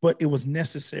 but it was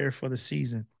necessary for the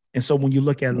season. And so when you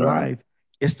look at Right. life,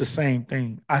 it's the same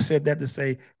thing. I said that to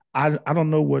say I don't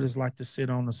know what it's like to sit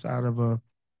on the side of a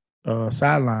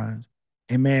sidelines.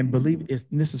 And man, believe it,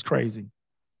 this is crazy.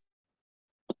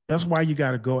 That's why you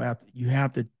got to go after. You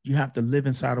have to live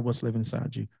inside of what's living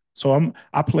inside you. So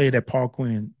I played at Paul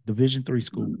Quinn Division 3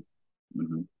 school.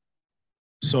 Mm-hmm.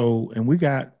 So and we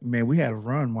had a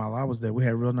run while I was there. We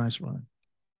had a real nice run.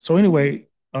 So anyway,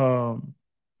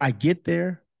 I get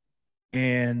there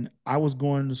and I was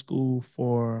going to school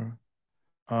for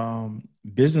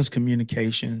business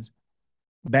communications.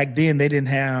 Back then, they didn't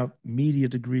have media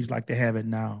degrees like they have it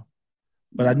now.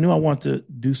 But I knew I wanted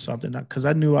to do something because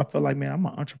I felt like, man, I'm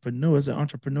an entrepreneur. There's an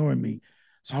entrepreneur in me.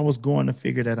 So I was going to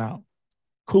figure that out.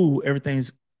 Cool,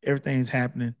 everything's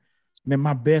happening. Man,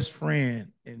 my best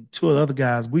friend and two of the other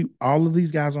guys, we all of these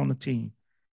guys on the team,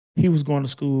 he was going to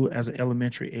school as an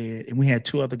elementary ed, and we had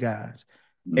two other guys.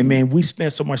 And Mm-hmm. man, we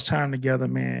spent so much time together,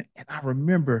 man. And I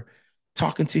remember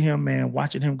talking to him, man,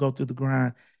 watching him go through the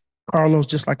grind. Carlos,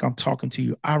 just like I'm talking to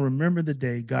you, I remember the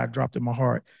day God dropped in my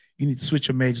heart, you need to switch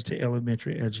your major to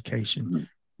elementary education Mm-hmm.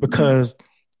 because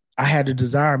I had a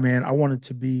desire, man. I wanted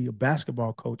to be a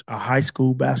basketball coach, a high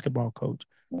school basketball coach.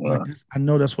 I was like, Right. I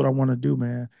know that's what I want to do,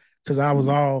 man. Because I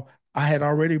had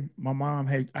already,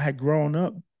 I had grown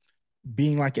up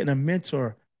being like in a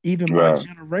mentor, even my Right.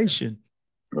 generation,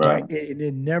 right? Right. And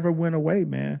it never went away,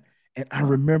 man. And I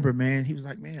Right. remember, man, he was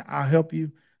like, man, I'll help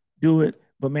you do it.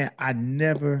 But man, I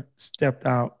never stepped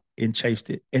out and chased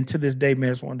it. And to this day,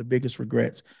 man, it's one of the biggest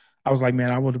regrets. I was like,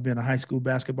 man, I would have been a high school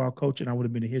basketball coach and I would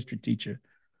have been a history teacher.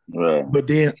 Right. But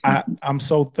then I'm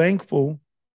so thankful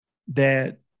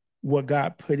that what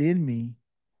God put in me,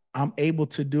 I'm able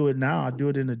to do it now. I do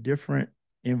it in a different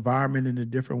environment, in a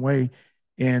different way.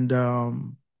 And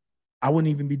I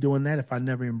wouldn't even be doing that if I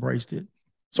never embraced it.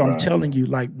 So I'm Right. telling you,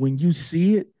 like when you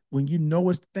see it, when you know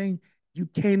it's the thing, you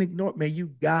can't ignore it, man. You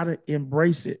gotta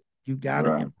embrace it. You gotta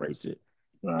Right. embrace it.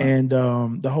 Right. And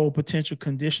the whole potential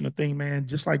conditioner thing, man,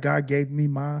 just like God gave me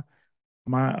my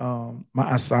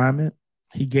assignment,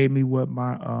 He gave me what am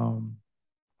I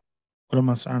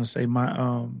trying to say?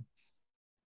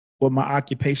 What my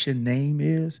occupation name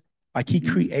is. Like He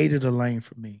Mm-hmm. created a lane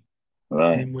for me.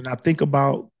 Right. And when I think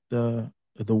about the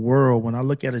world, when I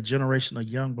look at a generation of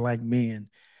young black men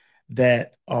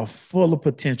that are full of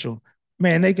potential,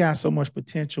 man, they got so much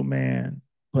potential, man,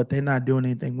 but they're not doing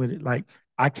anything with it. Like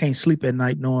I can't sleep at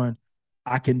night knowing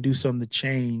I can do something to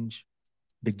change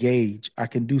the gauge. I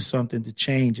can do something to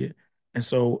change it. And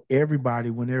so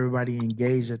when everybody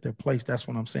engaged at their place, that's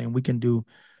what I'm saying. We can do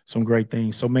some great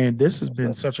things. So man, this has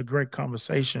been such a great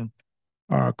conversation,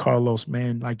 Carlos,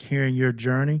 man, like hearing your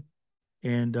journey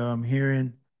and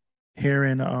hearing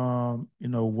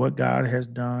what God has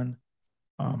done,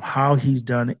 how He's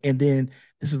done it, and then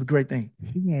this is the great thing.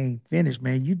 He ain't finished,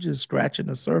 man. You just scratching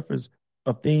the surface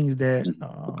of things that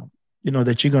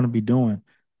that you're gonna be doing.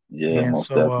 Yeah, And most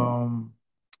so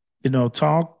definitely.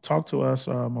 talk to us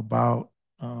about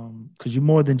because you're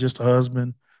more than just a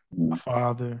husband, a Mhm.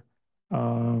 father.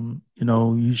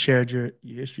 You shared your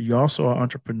history. You're also an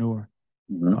entrepreneur.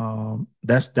 Mhm.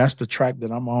 That's the track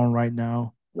that I'm on right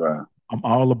now. Right. I'm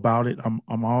all about it.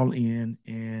 I'm all in,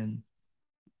 and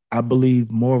I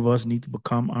believe more of us need to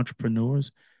become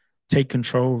entrepreneurs, take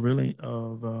control really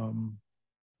of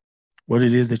what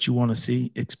it is that you want to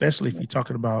see, especially if you're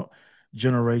talking about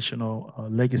generational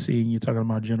legacy and you're talking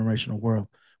about generational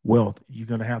wealth. You're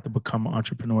going to have to become an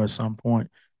entrepreneur at some point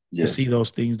to see Yes.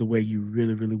 those things the way you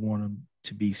really, really want them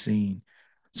to be seen.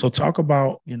 So talk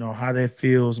about, how that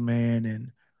feels, man,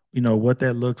 and, what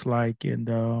that looks like.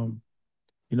 And,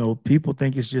 people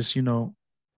think it's just,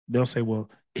 they'll say, well,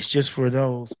 it's just for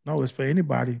those. No, it's for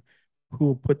anybody who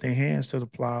will put their hands to the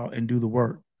plow and do the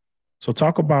work. So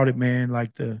talk about it, man,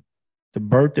 like the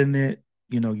birth in it,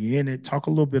 you're in it. Talk a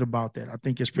little bit about that. I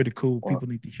think it's pretty cool. Well, People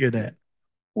need to hear that.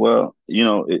 well,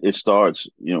 it starts,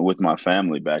 with my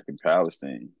family back in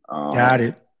Palestine. Got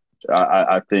it.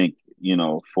 I think,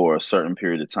 for a certain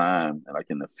period of time, like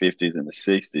in the 50s and the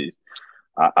 60s,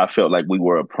 I felt like we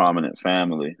were a prominent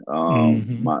family.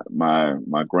 Hmm.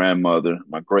 My grandmother,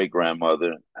 my great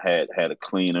grandmother had a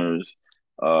cleaners.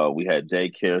 We had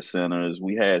daycare centers.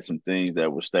 We had some things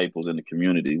that were staples in the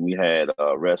community. We had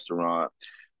a restaurant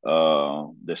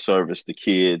that serviced the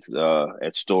kids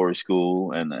at Story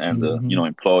School and the Hmm.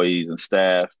 employees and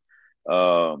staff.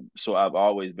 So I've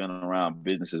always been around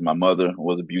businesses. My mother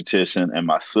was a beautician, and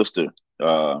my sister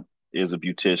is a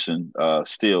beautician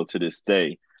still to this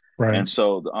day. Right. And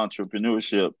so the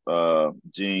entrepreneurship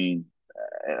gene,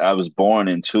 I was born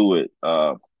into it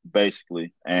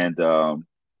basically, and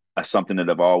that's something that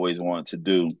I've always wanted to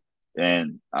do.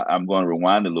 And I'm going to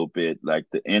rewind a little bit, like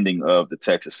the ending of the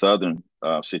Texas Southern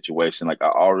situation. Like I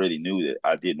already knew that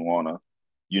I didn't want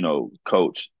to,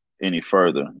 coach any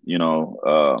further,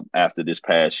 after this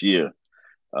past year.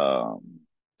 Um,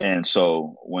 and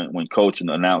so when coach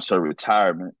announced her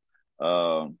retirement,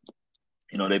 um,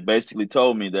 they basically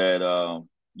told me that,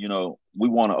 we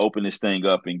want to open this thing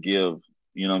up and give,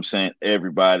 what I'm saying,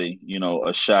 everybody,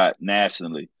 a shot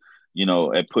nationally,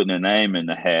 at putting their name in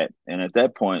the hat. And at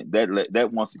that point, that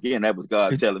once again, that was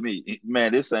God It, telling me,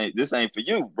 man, this ain't for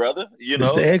you, brother.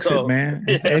 it's the exit, So man.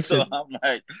 It's the yeah, so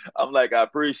exit. I'm like, I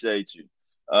appreciate you.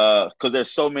 Because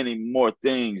there's so many more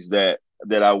things that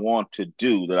I want to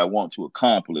do, that I want to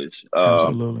accomplish.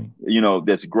 Absolutely.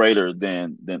 That's greater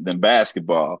than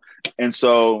basketball. And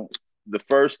so the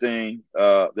first thing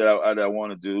that I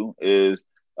want to do is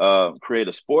create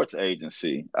a sports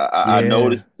agency. I Yeah.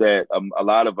 noticed that a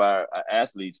lot of our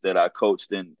athletes that I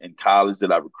coached in college,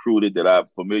 that I recruited, that I'm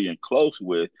familiar and close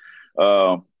with,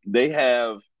 they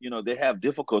have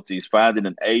difficulties finding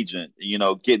an agent,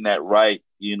 getting that right,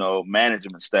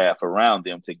 management staff around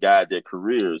them to guide their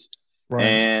careers. Right.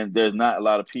 And there's not a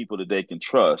lot of people that they can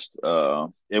trust.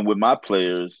 And with my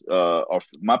players are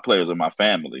my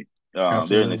family. They're an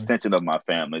Absolutely. extension of my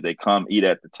family. They come eat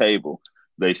at the table.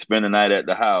 They spend the night at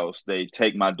the house. They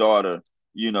take my daughter,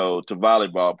 to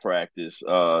volleyball practice.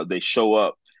 They show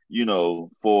up,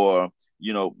 for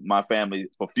my family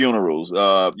for funerals. You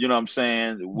know what I'm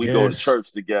saying? We go to Yes.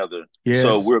 church together. So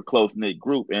Yes. we're a close knit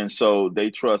group. And so they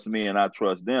trust me and I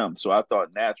trust them. So I thought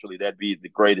naturally that'd be the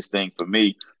greatest thing for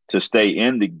me to stay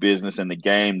in the business and the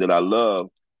game that I love,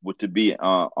 would to be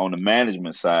on the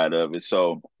management side of it.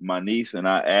 So my niece and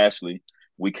I, Ashley,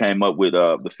 we came up with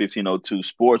the 1502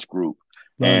 Sports Group.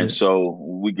 Love And it. so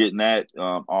we're getting that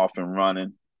off and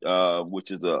running, which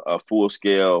is a full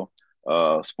scale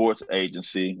sports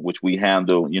agency, which we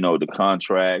handle, the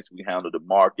contracts, we handle the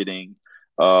marketing,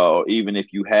 or even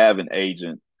if you have an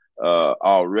agent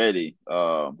already,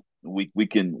 we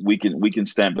can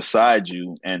stand beside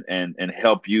you and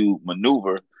help you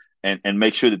maneuver and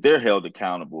make sure that they're held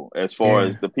accountable as far Yeah.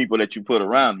 as the people that you put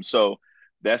around them. So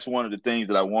that's one of the things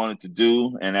that I wanted to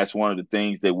do, and that's one of the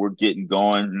things that we're getting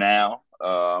going now.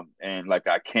 And like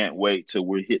I can't wait till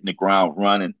we're hitting the ground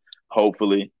running.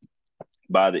 Hopefully,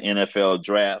 by the NFL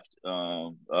draft,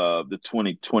 the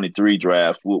 2023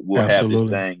 draft, we'll have this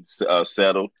Absolutely. thing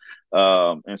settled.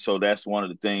 And so that's one of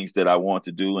the things that I want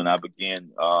to do, and I began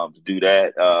to do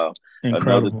that.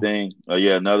 Incredible.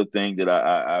 Another thing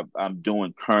that I'm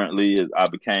doing currently is I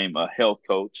became a health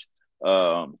coach,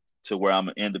 to where I'm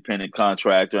an independent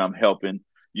contractor. I'm helping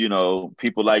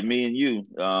people like me and you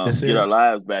That's get our it.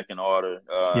 lives back in order,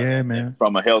 Yeah, and man.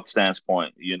 from a health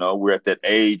standpoint. We're at that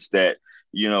age that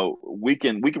we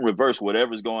can reverse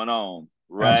whatever's going on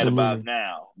right about Absolutely.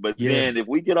 now. But Yes. then if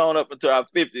we get on up into our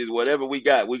 50s, whatever we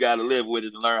got to live with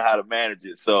it and learn how to manage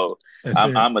it. So That's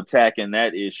I'm it. I'm attacking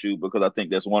that issue because I think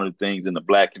that's one of the things in the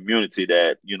Black community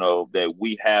that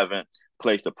we haven't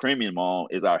placed a premium on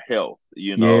is our health,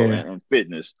 Yeah. and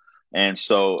fitness. And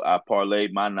so I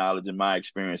parlayed my knowledge and my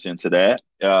experience into that.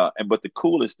 But the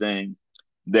coolest thing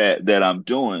that I'm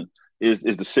doing is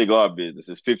the cigar business.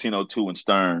 It's 1502 and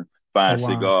Stern. Oh find wow.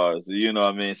 cigars. You know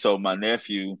what I mean? So my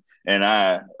nephew and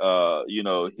I,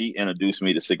 he introduced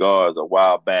me to cigars a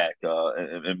while back.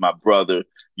 And my brother,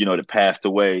 that passed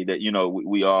away, that,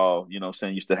 we all, what I'm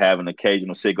saying, used to have an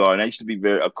occasional cigar. And that used to be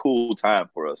a cool time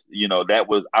for us. That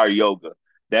was our yoga.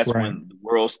 That's Right. when the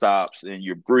world stops and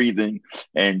you're breathing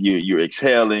and you're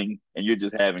exhaling and you're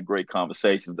just having great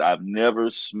conversations. I've never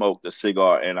smoked a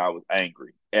cigar and I was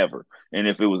angry ever. And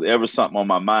if it was ever something on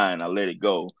my mind, I let it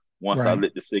go once I Right.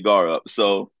 lit the cigar up.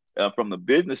 So from the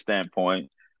business standpoint,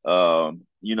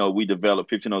 we developed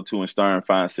 1502 and Stern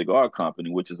Fine Cigar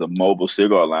Company, which is a mobile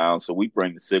cigar lounge. So we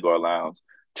bring the cigar lounge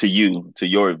to you, to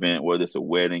your event, whether it's a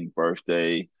wedding,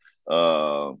 birthday,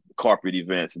 corporate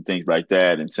events and things like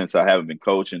that. And since I haven't been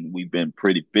coaching, we've been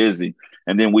pretty busy.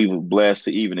 And then we were blessed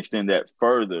to even extend that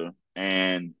further.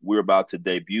 And we're about to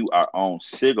debut our own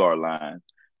cigar line,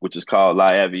 which is called La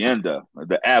Avienda,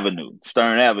 the Avenue,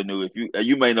 Stern Avenue. If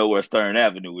you may know where Stern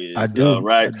Avenue I is, do.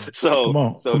 right? Come So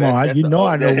on. so Come on. that's that's a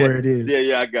I know where it yeah, is.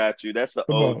 yeah, I got you. That's an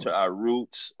Come ode on. to our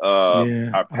roots, Yeah. our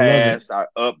I love it. past, our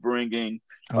upbringing,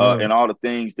 I love and it. all the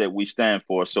things that we stand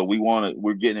for. So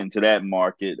we're getting into that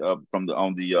market from the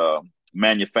on the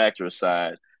manufacturer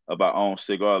side of our own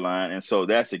cigar line, and so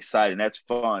that's exciting. That's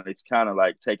fun. It's kind of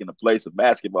like taking the place of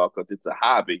basketball because it's a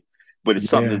hobby, but it's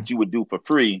something Yeah. that you would do for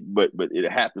free. But it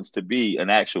happens to be an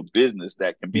actual business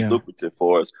that can be Yeah. lucrative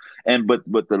for us. And but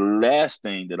the last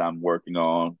thing that I'm working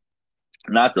on,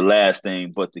 not the last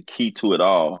thing, but the key to it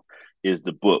all, is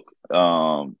the book.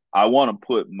 I want to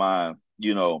put my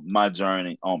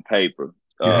journey on paper,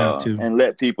 You have to. and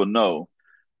let people know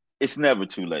it's never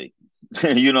too late.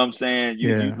 You know what I'm saying?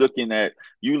 Yeah.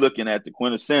 You looking at the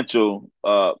quintessential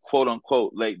quote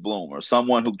unquote late bloomer,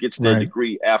 someone who gets their Right.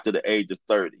 degree after the age of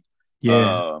 30.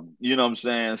 Yeah. You know what I'm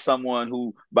saying? Someone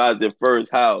who buys their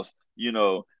first house,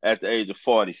 at the age of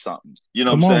 40 something. You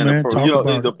know what I'm Come on, saying? man. Talk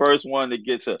about The it. first one that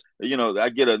gets I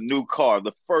get a new car,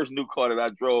 the first new car that I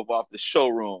drove off the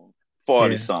showroom,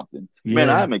 40 Yeah. something. Man,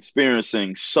 Yeah. I'm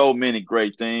experiencing so many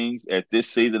great things at this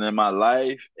season in my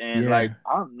life. And like,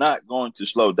 Yeah. I'm not going to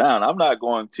slow down. I'm not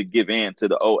going to give in to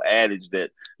the old adage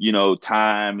that,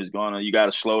 time is you got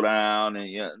to slow down.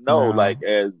 And no, like, No.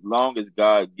 as long as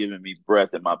God given me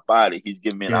breath in my body, He's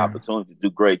given me an Yeah. opportunity to do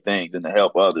great things and to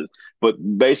help others. But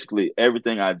basically,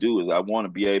 everything I do is I want to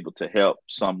be able to help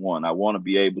someone. I want to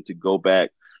be able to go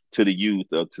back to the youth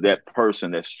or to that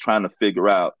person that's trying to figure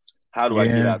out, how do I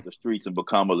get Yeah. out the streets and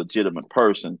become a legitimate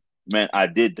person? Man, I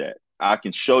did that. I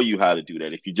can show you how to do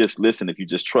that. If you just listen, if you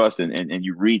just trust and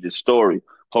you read the story,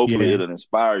 hopefully Yeah. it'll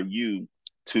inspire you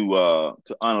to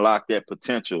unlock that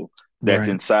potential that's Right.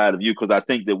 inside of you. Because I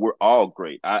think that we're all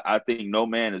great. I think no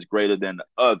man is greater than the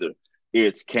other.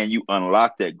 It's, can you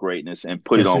unlock that greatness and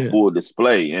put it That's on it. full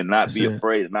display and not That's be it.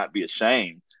 afraid and not be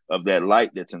ashamed of that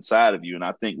light that's inside of you. And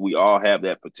I think we all have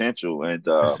that potential. And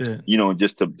That's it. and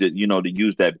just to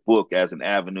use that book as an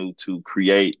avenue to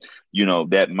create,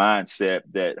 that mindset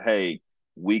that, hey,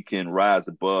 we can rise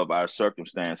above our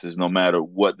circumstances no matter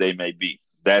what they may be.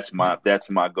 That's my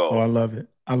Oh, I goal. love it.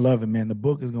 I love it, man. The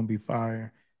book is gonna be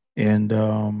fire. And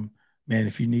man,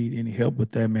 if you need any help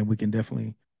with that, man, we can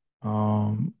definitely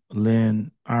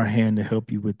lend our hand to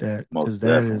help you with that. Because Most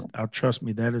that is, definitely. trust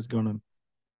me, that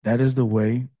is the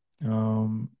way.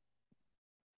 Um,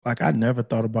 like I never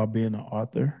thought about being an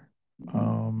author. Mhm.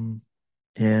 Um,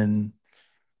 and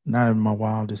not in my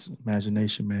wildest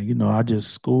imagination, man. I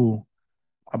just school.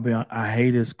 I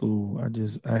hated school.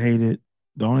 I hated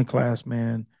the only class,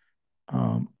 man,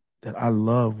 um, that I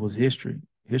loved was history.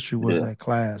 History was Yeah, that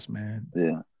class, man.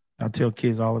 yeah. I tell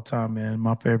kids all the time, man,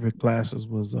 my favorite classes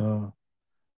was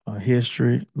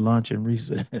history, lunch, and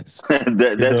recess.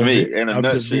 That's me in a I'm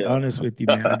just be nutshell. honest with you,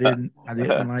 man.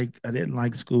 I didn't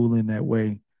like school in that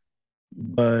way.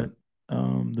 But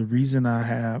the reason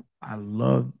I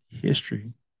love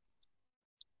history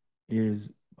is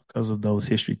because of those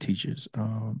history teachers.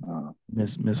 Uh,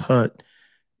 Miss Hutt,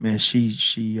 man,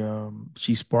 she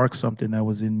sparked something that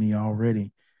was in me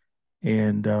already,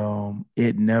 and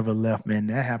it never left. Man,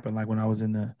 that happened like when I was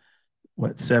in the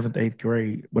seventh, eighth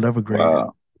grade, whatever grade I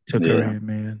wow. took her Yeah. in,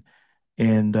 man,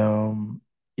 and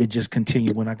it just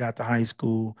continued. When I got to high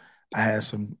school, I had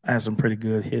some pretty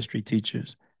good history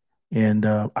teachers, and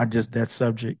I just that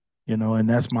subject, and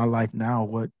that's my life now.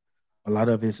 What a lot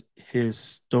of his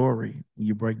story when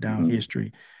you break down Mhm.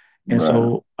 history. And Right.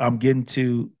 so I'm getting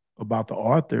to about the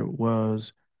author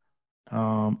was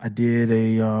I did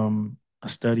a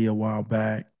study a while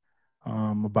back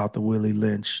about the Willie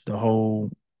Lynch,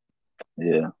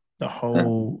 Yeah. the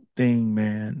whole thing,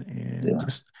 man. And Yeah.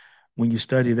 just when you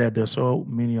study that, there's so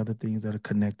many other things that are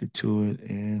connected to it.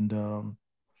 And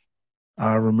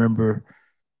I remember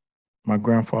my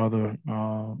grandfather,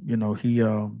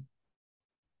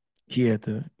 he had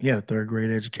a third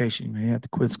grade education. Man, he had to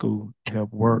quit school to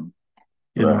help work,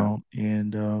 Right.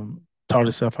 and taught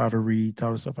himself how to read, taught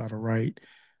himself how to write,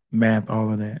 math,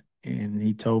 all of that. And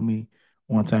he told me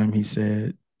one time, he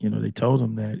said, they told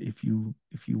him that if you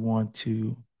want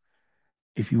to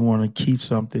keep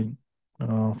something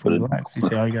Put from it blacks, he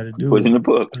said all you got to put do it in is the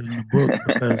book. put it in the book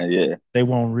because Yeah. they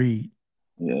won't read.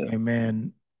 Yeah. And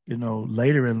man,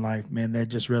 later in life, man, that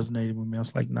just resonated with me. I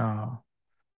was like, nah,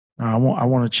 nah, I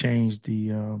want to change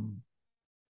the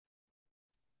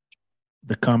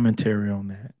commentary on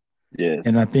that.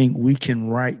 And Yes. I think we can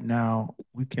write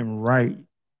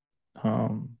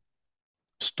um,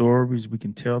 stories, we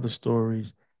can tell the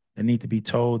stories that need to be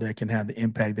told that can have the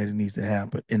impact that it needs to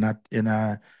have. But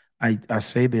I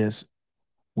say this,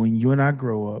 when you and I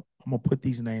grow up, I'm gonna put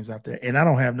these names out there. And I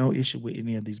don't have no issue with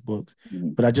any of these books,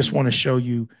 Mhm. but I just want to show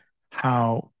you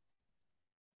how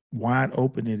wide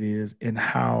open it is and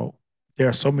how there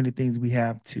are so many things we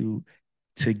have to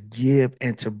give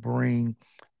and to bring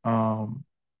um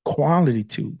quality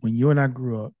to. When you and I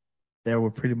grew up, there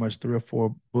were pretty much three or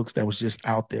four books that was just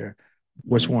out there.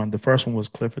 Which Mhm. one? The first one was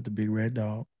Clifford the Big Red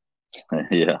Dog,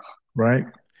 Yeah. right?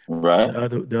 Right.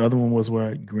 The other one was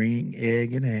what? Green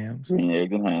Egg and Hams. Green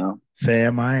egg and ham.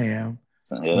 Sam I Am.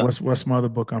 So, And yeah. what's my other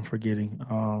book I'm forgetting?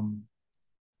 Um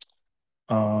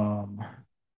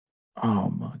oh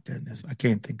my goodness, I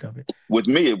can't think of it. With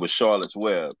me, it was Charlotte's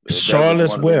Web. That was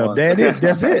Charlotte's one of the Web. ones.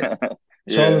 That's it.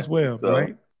 Yeah. Charlotte's Web, So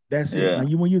right? That's it. Now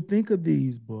yeah. when you think of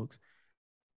these books,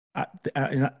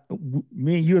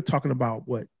 me and you are talking about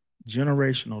what?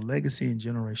 Generational legacy and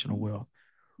generational wealth.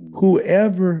 Mhm.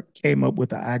 Whoever came up with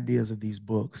the ideas of these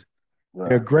books,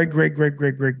 their Right. great, great, great,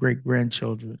 great, great, great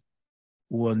grandchildren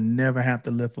will never have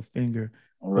to lift a finger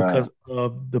Right. because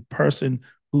of the person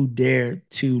who dared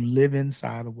to live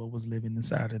inside of what was living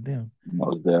inside of them.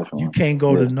 Most You definitely. can't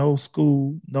go to Yeah. no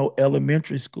school, no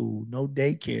elementary school, no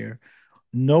daycare,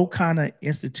 no kind of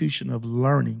institution of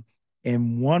learning.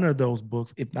 And one of those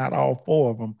books, if not all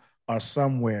four of them, are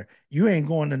somewhere. You ain't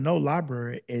going to no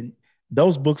library, and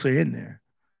those books are in there.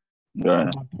 Right.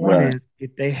 My point Right. is,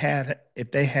 if they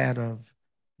had of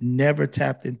never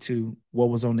tapped into what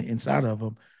was on the inside of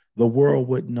them, the world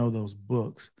wouldn't know those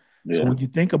books. So Yeah. when you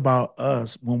think about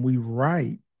us, when we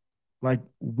write, like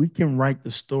we can write the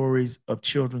stories of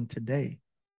children today.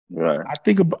 Right.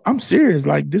 I'm serious.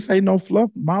 Like this ain't no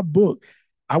fluff. My book.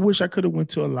 I wish I could have went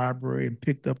to a library and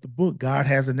picked up the book. God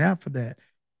has an app for that.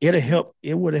 It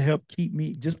would have helped keep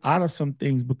me just out of some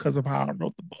things because of how I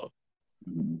wrote the book.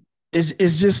 Mhm.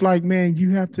 It's just like, man,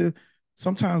 you have to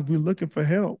sometimes we're looking for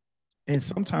help. And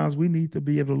sometimes we need to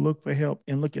be able to look for help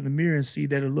and look in the mirror and see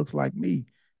that it looks like me.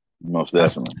 Most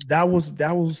That's definitely. that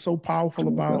was so powerful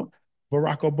Most about definitely.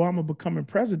 Barack Obama becoming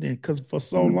president. Because for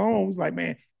so Mhm. long, it was like,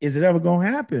 man, is it ever gonna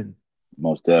happen?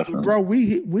 Most definitely. Bro,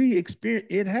 we experience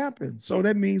it happened. So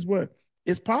that means what?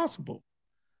 It's possible.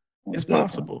 It's Most definitely.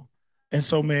 possible. And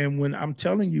so, man, when I'm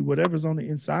telling you, whatever's on the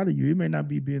inside of you, it may not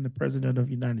be being the president of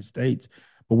the United States,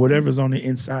 but Mhm. whatever's on the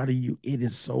inside of you, it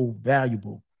is so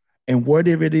valuable. And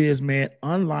whatever it is, man,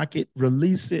 unlock it,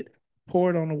 release it, pour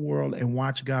it on the world, and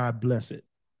watch God bless it.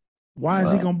 Why is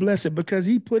He Right. gonna bless it? Because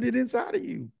He put it inside of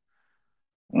you.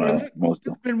 Bro, Right. look, Most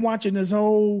you've been watching this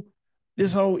whole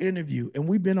interview, and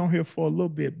we've been on here for a little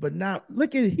bit, but now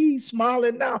look at he's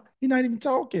smiling now. He's not even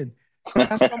talking.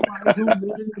 That's somebody who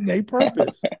living in their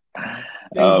purpose.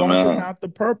 They Oh walking man. out the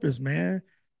purpose, man.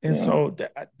 And Yeah. so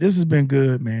this has been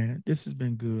good, man. This has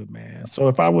been good, man. So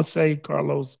if I would say,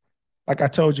 Carlos, like I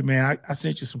told you, man, I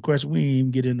sent you some questions. We didn't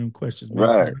even get into them questions, man,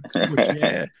 because Right. I knew what you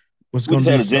had was We going just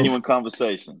to be had a so. genuine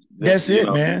conversation. Just That's you it,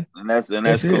 know, man. and That's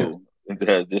that's it. cool.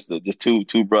 Just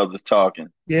two brothers talking,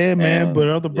 Yeah, man. But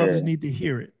and other brothers yeah, need to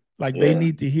hear it. Like they yeah,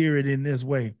 need to hear it in this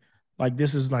way. Like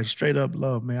this is like straight up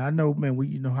love, man. I know, man.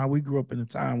 We, how we grew up in a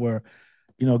time where,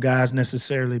 guys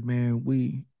necessarily, man,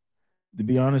 to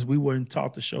be honest, we weren't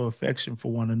taught to show affection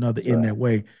for one another in right, that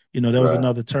way. There was right,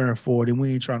 another term for it, and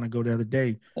we ain't trying to go the other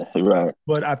day. right,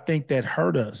 But I think that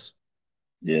hurt us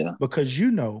yeah, because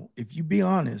if you be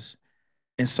honest,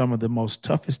 in some of the most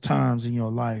toughest times in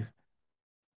your life,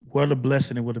 what a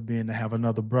blessing it would have been to have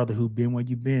another brother who been where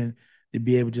you've been to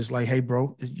be able to just like, hey,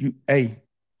 bro, hey,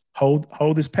 hold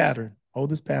this pattern.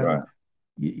 right,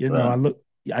 I right, look,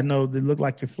 I know they look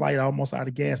like your flight almost out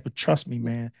of gas, but trust me,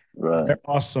 man, right. there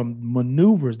are some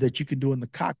maneuvers that you can do in the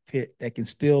cockpit that can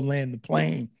still land the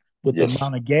plane with the Yes,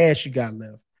 amount of gas you got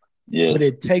left. But yes,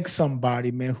 it takes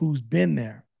somebody, man, who's been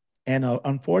there. And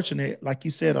unfortunate, like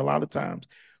you said, a lot of times,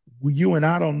 you and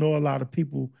I don't know a lot of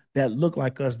people that look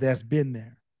like us that's been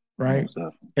there, right? most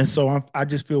definitely. And so I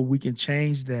just feel we can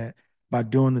change that by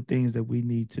doing the things that we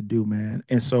need to do, man.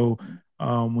 And so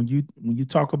when you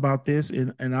talk about this,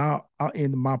 and I'll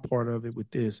end my part of it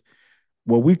with this.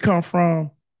 Where we come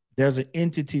from, there's an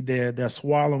entity there that's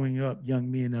swallowing up young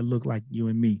men that look like you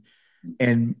and me.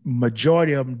 And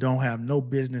majority of them don't have no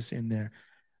business in there,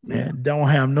 Yeah. man. Don't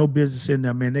have no business in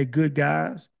there, man. They good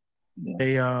guys.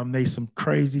 Yeah. They some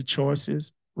crazy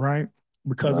choices, right?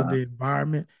 Because of Right. the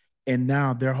environment. And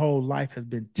now their whole life has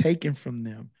been taken from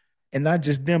them. And not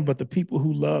just them, but the people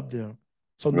who love them.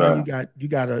 So now Right. you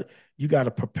got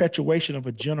a perpetuation of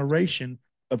a generation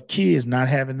of kids not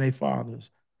having their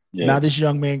fathers. Now Yes. this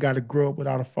young man got to grow up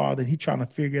without a father. He trying to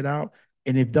figure it out.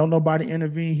 And if don't nobody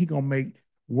intervene, he gonna make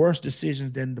worse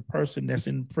decisions than the person that's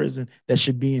in prison that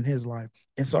should be in his life.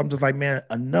 And so I'm just like, man,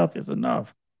 enough is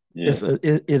enough. Yes.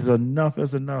 It is enough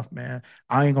is enough, man.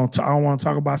 I don't want to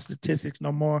talk about statistics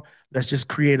no more. Let's just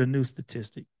create a new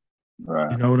statistic. You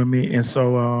Right. know what I mean? And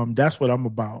so that's what I'm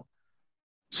about.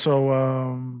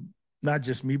 So not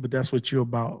just me, but that's what you're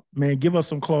about. Man, give us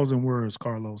some closing words,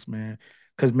 Carlos, man.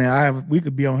 Because man, we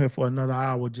could be on here for another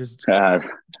hour just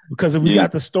because we you,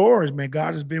 got the stories, man.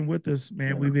 God has been with us, man.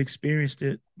 yeah. We've experienced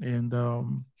it. And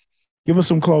give us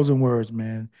some closing words,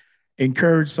 man.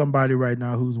 Encourage somebody right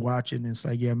now who's watching and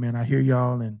say, yeah, man, I hear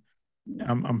y'all and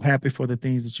I'm happy for the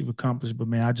things that you've accomplished, but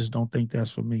man, I just don't think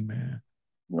that's for me, man.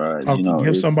 Right. You know,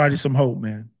 Give somebody some hope,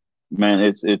 man. man,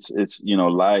 it's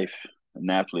life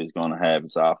naturally is going to have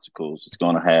its obstacles. It's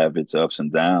going to have its ups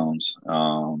and downs.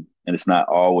 And it's not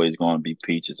always going to be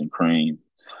peaches and cream.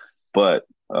 But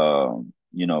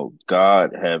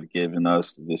God have given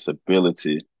us this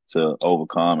ability to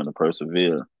overcome and to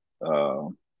persevere.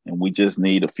 And we just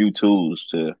need a few tools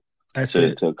to That's to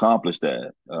it. to accomplish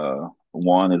that.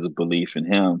 One is a belief in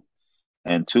Him,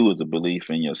 and two is a belief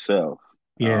in yourself.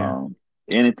 Yeah. Um,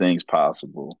 Anything's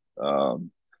possible.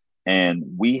 And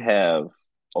we have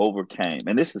overcame,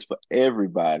 and this is for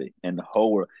everybody in the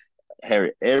whole world.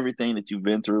 Harry, everything that you've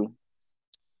been through,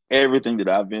 everything that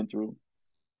I've been through,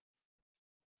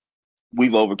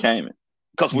 we've overcame it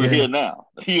because we're Yeah. here now.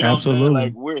 You know what I'm saying? Like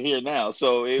Absolutely. we're here now,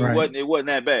 so it Right. wasn't it wasn't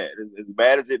that bad. As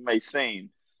bad as it may seem,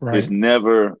 it's Right.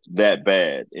 never that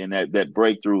bad, and that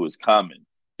breakthrough is coming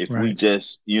if we Right.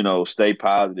 just stay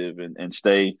positive and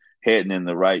stay heading in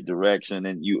the right direction.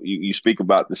 And you speak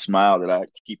about the smile that I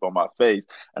keep on my face,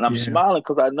 and I'm Yeah. smiling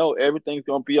because I know everything's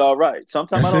gonna be all right.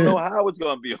 Sometimes I That's don't know it. how it's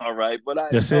gonna be all right, but I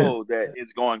That's it. know that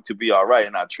it's going to be all right,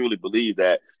 and I truly believe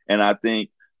that. And I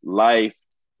think life,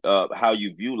 how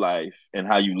you view life and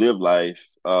how you live life,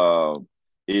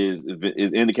 is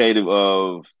indicative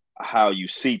of how you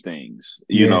see things.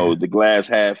 Yeah. The glass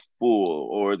half full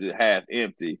or is it half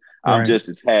empty? Right.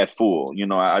 It's half full.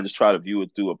 I just try to view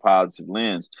it through a positive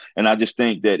lens. And I just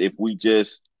think that if we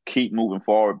just keep moving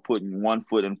forward, putting one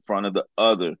foot in front of the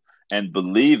other and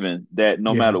believing that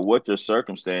no Yeah. matter what your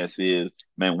circumstance is,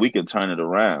 man, we can turn it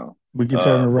around We can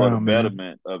turn it for the around, man.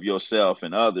 betterment of yourself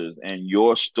and others. And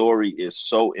your story is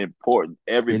so important.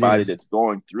 It Everybody is. that's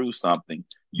going through something,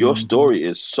 your Mm-hmm. story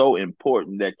is so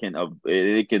important that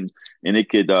it could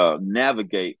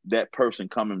navigate that person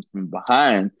coming from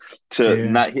behind to Yeah.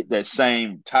 not hit that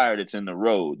same tire that's in the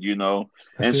road. That's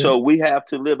And it. so we have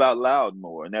to live out loud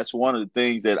more. And that's one of the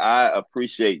things that I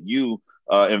appreciate you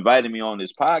inviting me on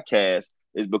this podcast,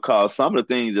 is because some of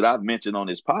the things that I've mentioned on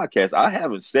this podcast I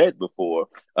haven't said before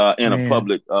in a Man.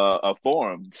 public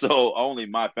forum. So only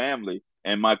my family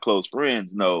and my close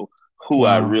friends know who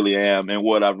I Wow. really am and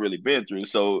what I've really been through.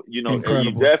 So, you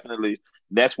Incredible. definitely,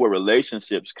 that's where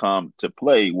relationships come to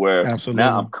play, where now I'm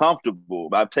Absolutely. comfortable.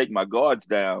 I've taken my guards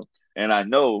down, and I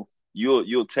know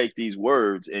you'll take these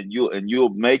words and you'll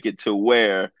make it to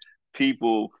where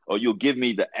people, or you'll give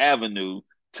me the avenue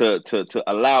to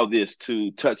allow this to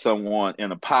touch someone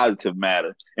in a positive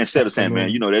manner, instead of saying, man,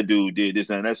 Absolutely. that dude did this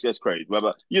and that's just crazy. Blah,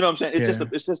 blah. You know what I'm saying? Yeah.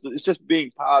 It's just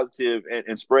being positive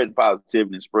and spreading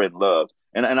positivity and spreading love.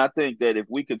 And I think that if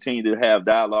we continue to have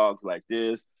dialogues like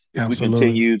this, if we Absolutely.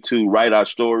 continue to write our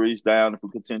stories down, if we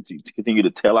continue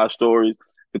to tell our stories,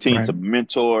 continue Right. to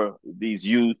mentor these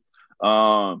youth,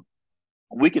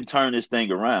 we can turn this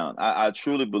thing around. I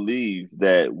truly believe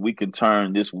that we can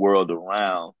turn this world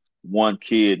around, one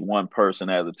kid, one person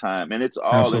at a time. And it's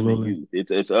all in the Absolutely. youth.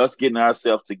 It's us getting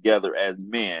ourselves together as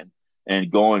men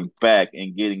and going back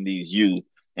and getting these youth.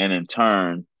 And in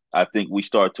turn, I think we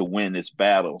start to win this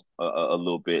battle a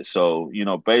little bit. So,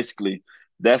 basically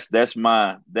that's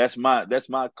my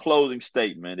closing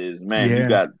statement is, man,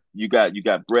 Yeah. you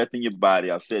got breath in your body.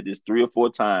 I've said this 3 or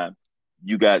 4 times.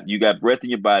 You got breath in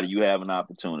your body, you have an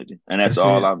opportunity, and that's That's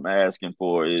all it. I'm asking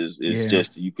for is Yeah.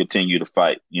 just you continue to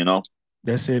fight.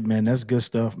 That's it, man. That's good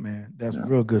stuff, man. That's Yeah.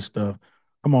 real good stuff.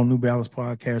 Come on, New Balance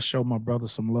Podcast. Show my brother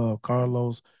some love.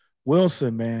 Carlos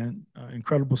Wilson, man.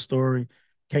 Incredible story.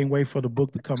 Can't wait for the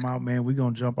book to come out, man. We're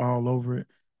going to jump all over it.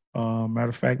 Matter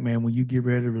of fact, man, when you get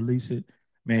ready to release it,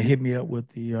 man, hit me up with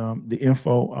the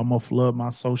info. I'm going to flood my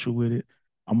social with it.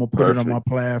 I'm going to put it on my Perfect.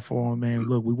 platform, man.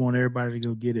 Look, we want everybody to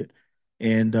go get it.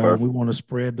 And we Perfect. want to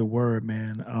spread the word,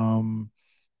 man.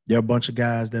 There are a bunch of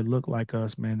guys that look like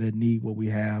us, man, that need what we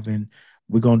have. And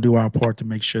we're going to do our part to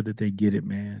make sure that they get it,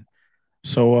 man.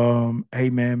 So,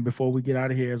 hey man, before we get out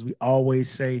of here, as we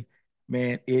always say,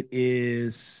 man, it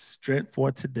is strength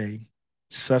for today,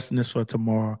 sustenance for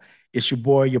tomorrow. It's your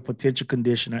boy, your potential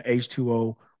conditioner,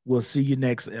 H2O. We'll see you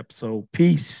next episode.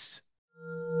 Peace.